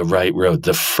onto the right road,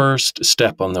 the first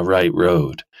step on the right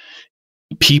road,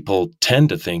 people tend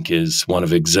to think is one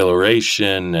of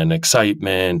exhilaration and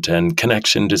excitement and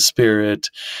connection to spirit.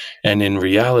 And in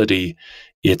reality,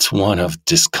 it's one of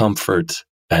discomfort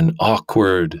and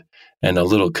awkward and a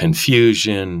little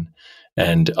confusion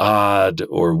and odd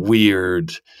or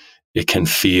weird. It can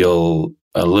feel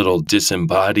a little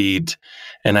disembodied.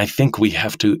 And I think we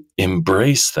have to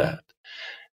embrace that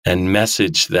and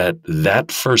message that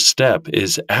that first step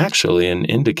is actually an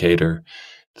indicator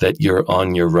that you're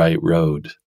on your right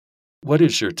road. What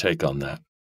is your take on that?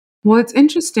 Well, it's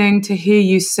interesting to hear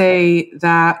you say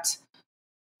that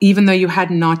even though you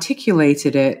hadn't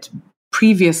articulated it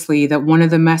previously, that one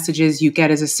of the messages you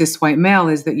get as a cis white male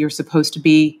is that you're supposed to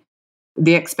be,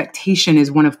 the expectation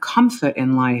is one of comfort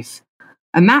in life.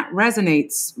 And that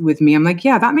resonates with me. I'm like,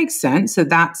 yeah, that makes sense. So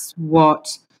that's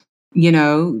what, the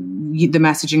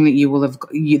messaging that you will have,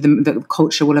 the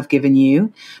culture will have given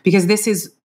you, because this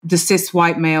is the cis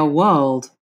white male world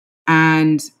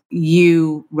and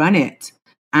you run it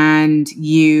and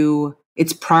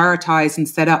it's prioritized and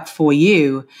set up for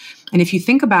you. And if you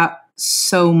think about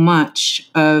so much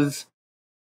of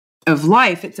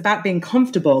life, it's about being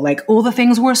comfortable. Like all the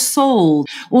things we're sold,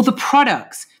 all the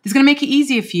products, it's going to make it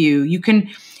easier for you.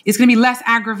 It's going to be less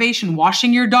aggravation,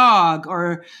 washing your dog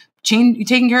or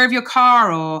taking care of your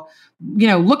car or,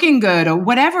 looking good or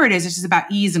whatever it is. It's just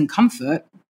about ease and comfort.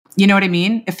 You know what I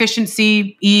mean?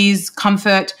 Efficiency, ease,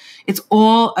 comfort. It's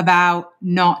all about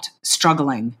not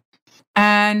struggling.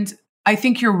 And I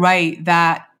think you're right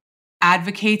that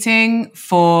advocating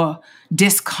for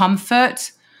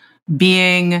discomfort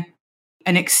being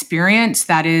an experience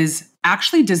that is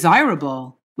actually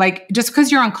desirable. Like just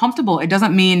because you're uncomfortable, it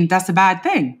doesn't mean that's a bad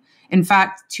thing. In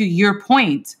fact, to your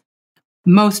point,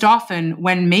 most often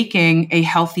when making a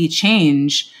healthy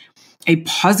change, a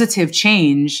positive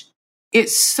change,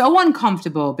 it's so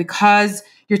uncomfortable because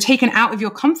you're taken out of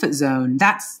your comfort zone.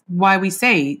 That's why we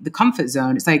say the comfort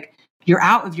zone. It's like you're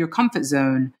out of your comfort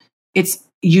zone.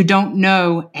 You don't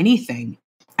know anything.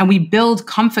 And we build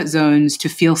comfort zones to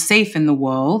feel safe in the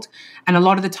world. And a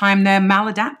lot of the time, they're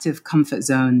maladaptive comfort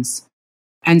zones.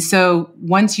 And so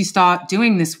once you start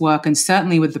doing this work, and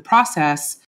certainly with the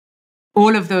process,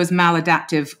 all of those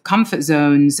maladaptive comfort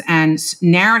zones and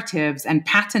narratives and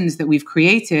patterns that we've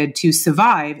created to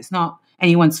survive, it's not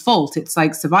anyone's fault. It's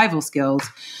like survival skills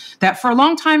that for a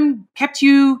long time kept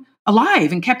you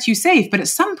alive and kept you safe. But at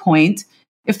some point,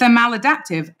 if they're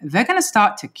maladaptive, they're going to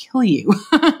start to kill you.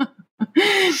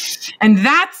 And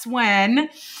that's when,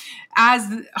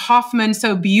 as Hoffman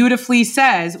so beautifully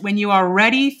says, when you are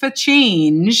ready for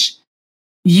change,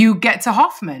 you get to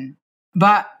Hoffman.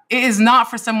 But it is not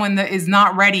for someone that is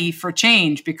not ready for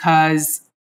change because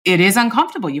it is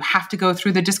uncomfortable. You have to go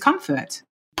through the discomfort.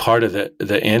 Part of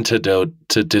the antidote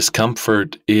to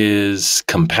discomfort is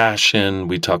compassion.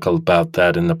 We talk about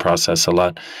that in the process a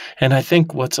lot. And I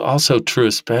think what's also true,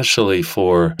 especially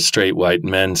for straight white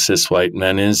men, cis white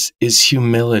men, is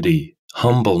humility,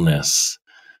 humbleness.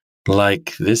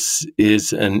 Like this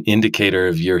is an indicator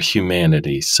of your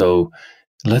humanity. So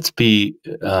let's be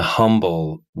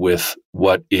humble with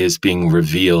what is being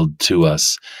revealed to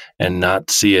us and not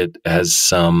see it as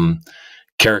some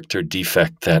character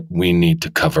defect that we need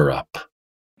to cover up.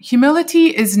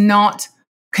 Humility is not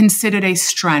considered a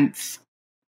strength.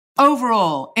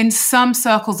 Overall, in some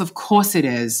circles, of course it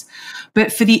is.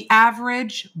 But for the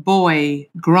average boy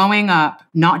growing up,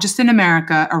 not just in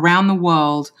America, around the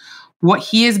world, what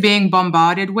he is being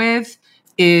bombarded with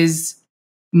is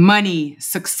money,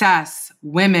 success,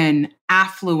 women,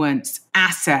 affluence,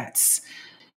 assets.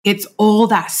 It's all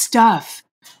that stuff.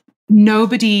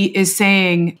 Nobody is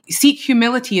saying seek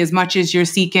humility as much as you're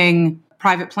seeking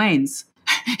private planes.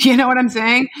 You know what I'm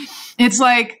saying? It's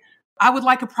like, I would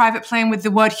like a private plane with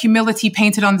the word humility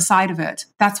painted on the side of it.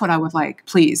 That's what I would like,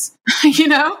 please.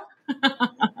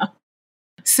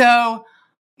 So,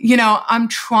 I'm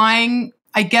trying,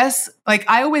 I guess, like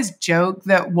I always joke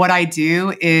that what I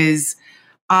do is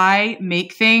I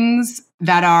make things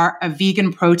that are a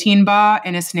vegan protein bar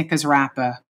in a Snickers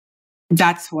wrapper.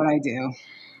 That's what I do.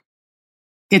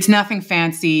 It's nothing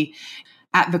fancy.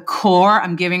 At the core,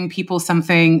 I'm giving people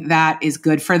something that is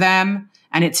good for them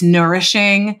and it's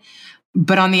nourishing.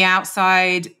 But on the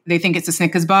outside, they think it's a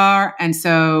Snickers bar. And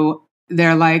so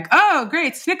they're like, oh,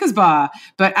 great, Snickers bar.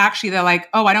 But actually, they're like,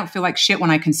 oh, I don't feel like shit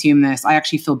when I consume this. I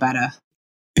actually feel better.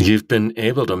 You've been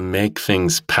able to make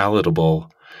things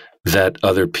palatable that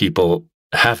other people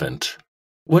haven't.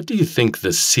 What do you think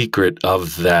the secret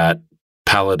of that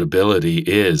palatability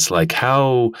is? Like,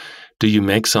 how do you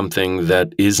make something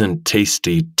that isn't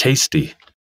tasty?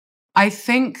 I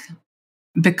think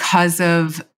because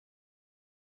of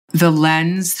the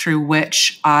lens through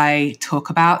which I talk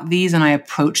about these and I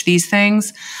approach these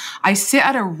things, I sit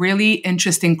at a really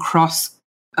interesting cross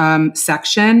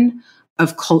section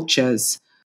of cultures.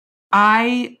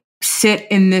 I sit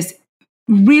in this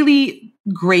really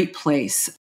great place.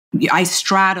 I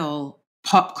straddle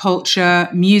pop culture,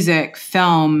 music,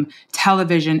 film,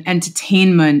 television,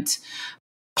 entertainment,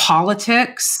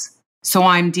 politics. So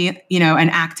I'm, and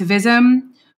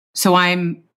activism. So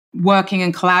I'm working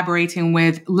and collaborating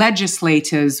with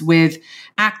legislators, with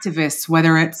activists,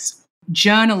 whether it's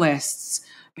journalists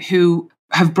who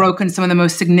have broken some of the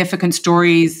most significant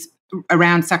stories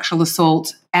around sexual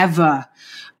assault ever,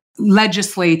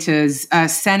 legislators,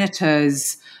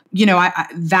 senators,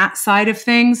 that side of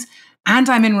things. And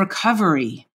I'm in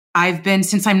recovery. I've been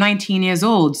since I'm 19 years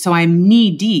old. So I'm knee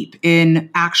deep in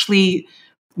actually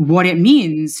what it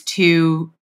means to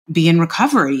be in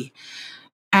recovery.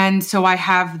 And so I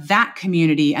have that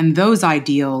community and those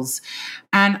ideals.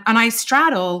 And I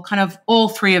straddle kind of all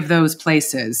three of those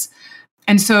places.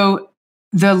 And so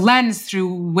the lens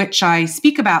through which I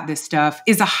speak about this stuff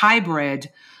is a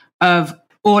hybrid of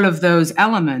all of those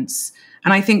elements.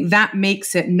 And I think that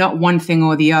makes it not one thing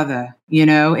or the other.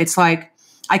 It's like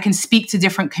I can speak to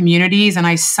different communities and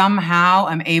I somehow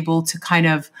am able to kind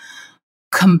of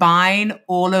combine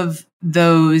all of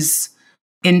those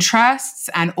interests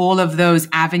and all of those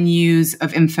avenues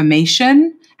of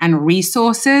information and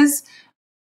resources.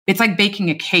 It's like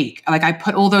baking a cake. Like I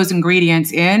put all those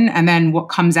ingredients in, and then what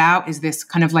comes out is this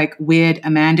kind of like weird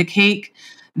Amanda cake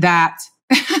that,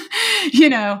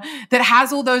 that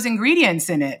has all those ingredients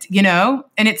in it,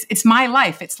 and it's my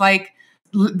life. It's like,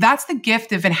 that's the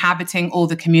gift of inhabiting all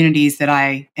the communities that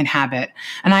I inhabit.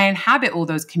 And I inhabit all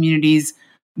those communities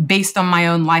based on my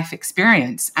own life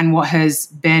experience and what has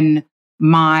been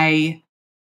my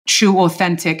true,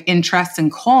 authentic interests and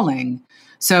calling.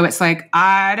 So it's like,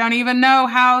 I don't even know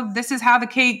how this is how the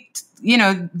cake,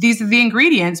 these are the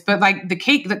ingredients, but like the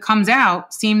cake that comes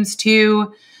out seems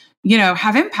to,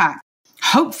 have impact.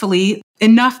 Hopefully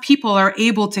enough people are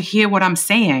able to hear what I'm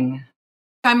saying.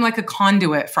 I'm like a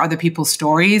conduit for other people's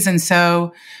stories. And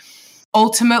so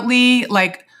ultimately,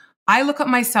 like I look at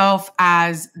myself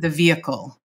as the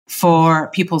vehicle for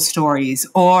people's stories.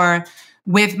 Or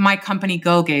with my company,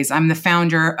 Girl Gaze, I'm the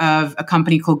founder of a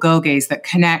company called Girl Gaze that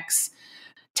connects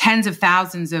tens of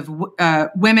thousands of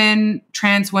women,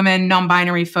 trans women,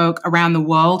 non-binary folk around the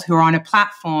world who are on a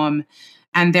platform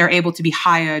and they're able to be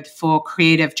hired for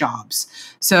creative jobs.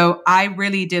 So I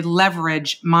really did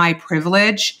leverage my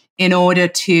privilege in order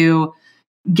to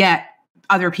get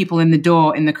other people in the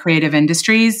door in the creative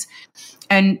industries.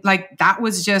 And like, that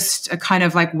was just a kind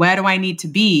of like, where do I need to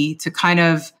be to kind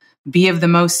of be of the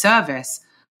most service?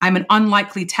 I'm an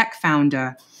unlikely tech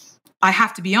founder. I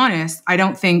have to be honest, I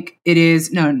don't think it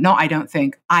is. No, not I don't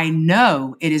think. I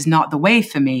know it is not the way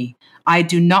for me. I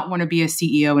do not want to be a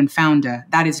CEO and founder.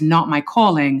 That is not my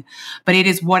calling, but it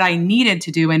is what I needed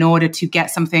to do in order to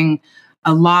get something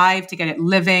alive, to get it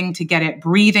living, to get it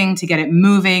breathing, to get it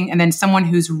moving. And then someone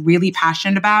who's really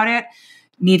passionate about it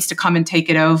needs to come and take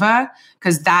it over,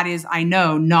 because that is, I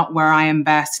know, not where I am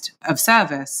best of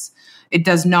service. It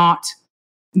does not,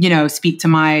 speak to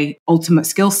my ultimate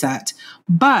skill set.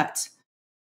 But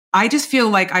I just feel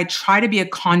like I try to be a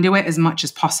conduit as much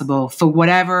as possible for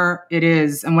whatever it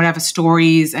is and whatever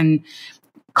stories and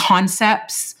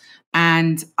concepts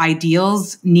and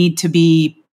ideals need to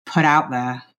be put out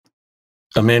there.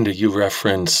 Amanda, you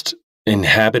referenced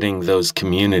inhabiting those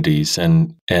communities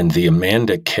and the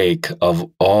Amanda cake of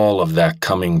all of that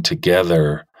coming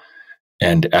together,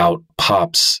 and out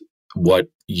pops what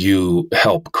you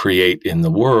help create in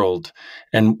the world.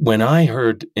 And when I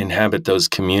heard inhabit those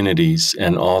communities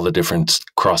and all the different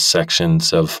cross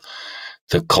sections of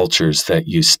the cultures that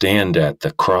you stand at,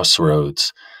 the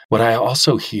crossroads, what I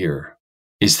also hear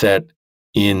is that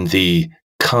in the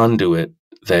conduit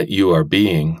that you are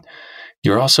being,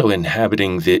 you're also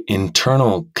inhabiting the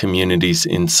internal communities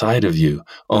inside of you,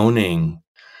 owning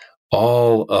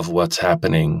all of what's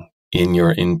happening in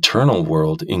your internal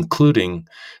world, including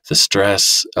the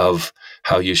stress of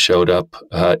how you showed up,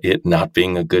 it not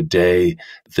being a good day,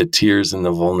 the tears and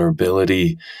the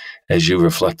vulnerability as you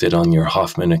reflected on your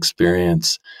Hoffman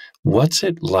experience. What's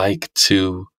it like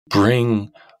to bring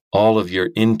all of your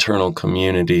internal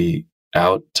community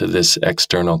out to this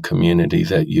external community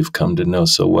that you've come to know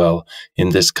so well in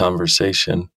this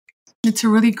conversation? It's a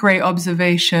really great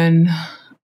observation.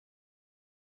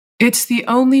 It's the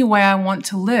only way I want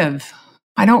to live.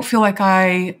 I don't feel like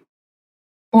I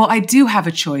do have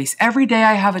a choice. Every day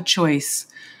I have a choice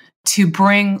to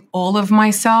bring all of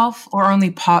myself or only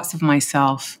parts of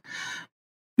myself.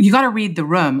 You got to read the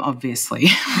room, obviously,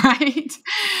 right?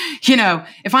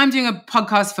 If I'm doing a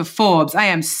podcast for Forbes, I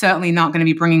am certainly not going to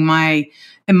be bringing my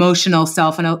emotional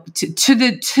self to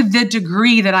the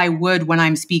degree that I would when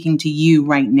I'm speaking to you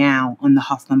right now on the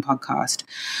Hoffman podcast,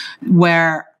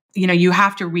 where you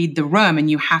have to read the room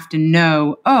and you have to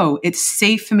know, oh, it's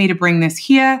safe for me to bring this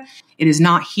here. It is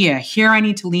not here. Here I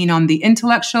need to lean on the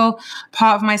intellectual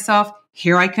part of myself.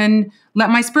 Here I can let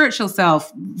my spiritual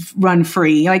self run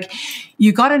free. Like,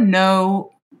 you got to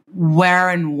know where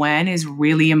and when is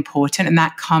really important. And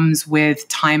that comes with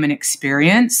time and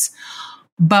experience.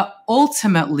 But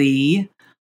ultimately,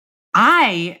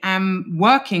 I am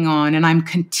working on, and I'm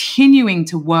continuing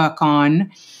to work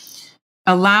on,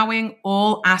 allowing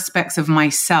all aspects of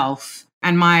myself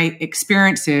and my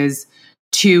experiences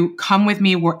to come with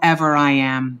me wherever I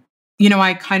am.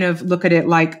 I kind of look at it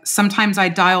like sometimes I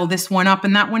dial this one up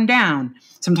and that one down.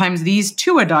 Sometimes these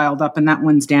two are dialed up and that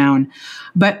one's down.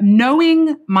 But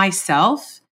knowing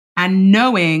myself and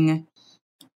knowing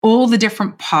all the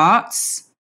different parts.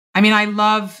 I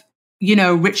love,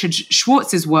 Richard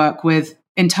Schwartz's work with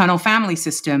internal family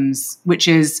systems, which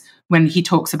is when he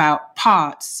talks about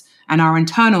parts and our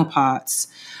internal parts.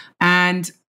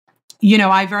 And,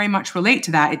 I very much relate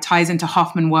to that. It ties into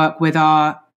Hoffman work with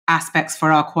our aspects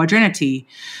for our quadrinity.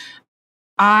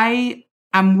 I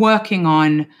am working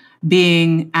on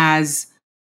being as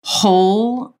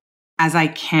whole as I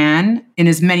can in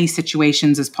as many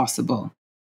situations as possible,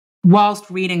 whilst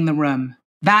reading the room.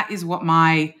 That is what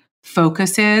my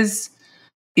focus is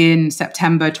in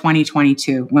September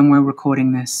 2022 when we're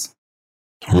recording this.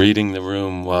 Reading the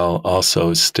room while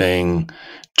also staying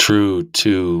true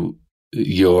to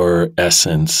your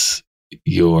essence,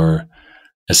 your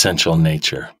essential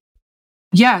nature.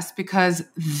 Yes, because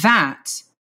that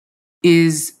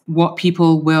is what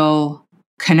people will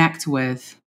connect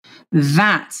with.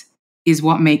 That is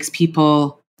what makes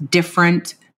people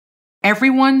different.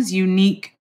 Everyone's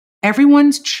unique.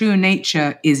 Everyone's true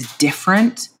nature is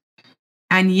different.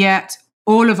 And yet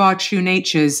all of our true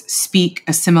natures speak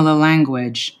a similar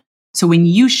language. So when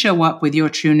you show up with your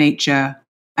true nature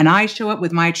and I show up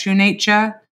with my true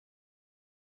nature,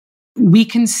 we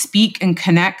can speak and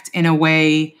connect in a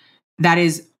way that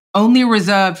is only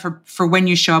reserved for when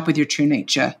you show up with your true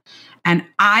nature. And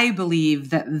I believe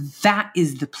that that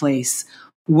is the place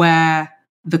where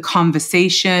the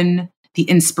conversation, the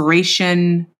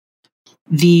inspiration,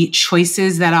 the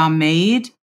choices that are made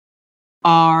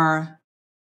are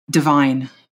divine.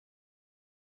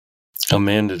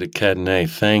 Amanda de Cadenet,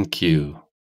 thank you.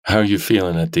 How are you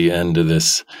feeling at the end of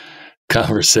this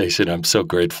conversation? I'm so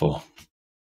grateful.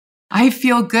 I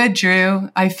feel good, Drew.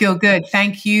 I feel good.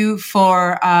 Thank you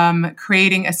for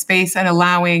creating a space and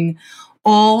allowing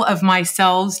all of my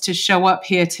selves to show up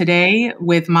here today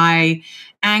with my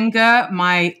anger,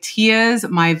 my tears,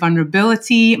 my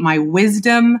vulnerability, my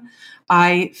wisdom.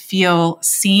 I feel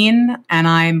seen and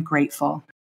I'm grateful.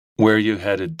 Where are you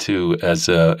headed to as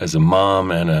a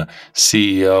mom and a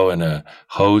CEO and a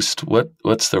host?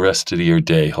 What's the rest of your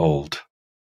day hold?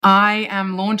 I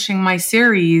am launching my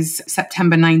series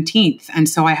September 19th. And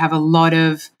so I have a lot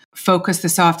of focus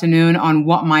this afternoon on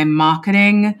what my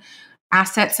marketing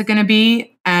assets are going to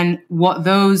be and what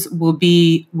those will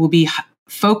be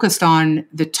focused on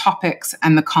the topics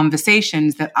and the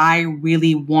conversations that I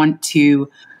really want to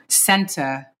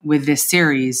center with this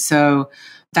series. So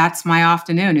that's my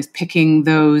afternoon, is picking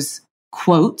those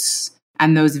quotes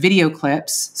and those video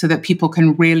clips so that people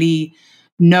can really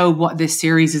know what this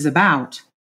series is about.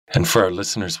 And for our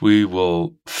listeners, we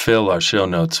will fill our show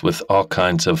notes with all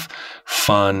kinds of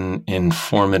fun,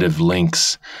 informative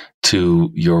links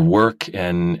to your work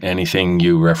and anything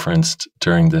you referenced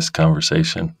during this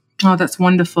conversation. Oh, that's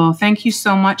wonderful. Thank you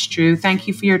so much, Drew. Thank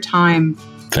you for your time.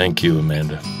 Thank you,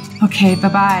 Amanda. Okay,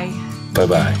 bye-bye.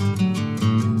 Bye-bye.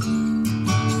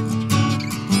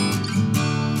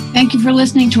 Thank you for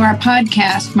listening to our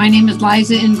podcast. My name is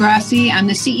Liza Ingrassi. I'm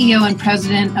the CEO and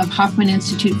president of Hoffman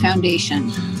Institute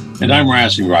Foundation. And I'm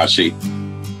Raz Ingrassi,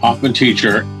 Hoffman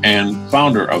teacher and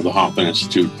founder of the Hoffman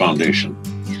Institute Foundation.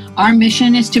 Our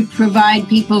mission is to provide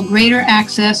people greater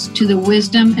access to the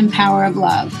wisdom and power of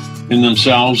love. In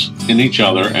themselves, in each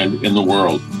other, and in the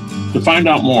world. To find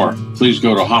out more, please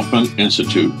go to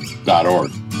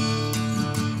hoffmaninstitute.org.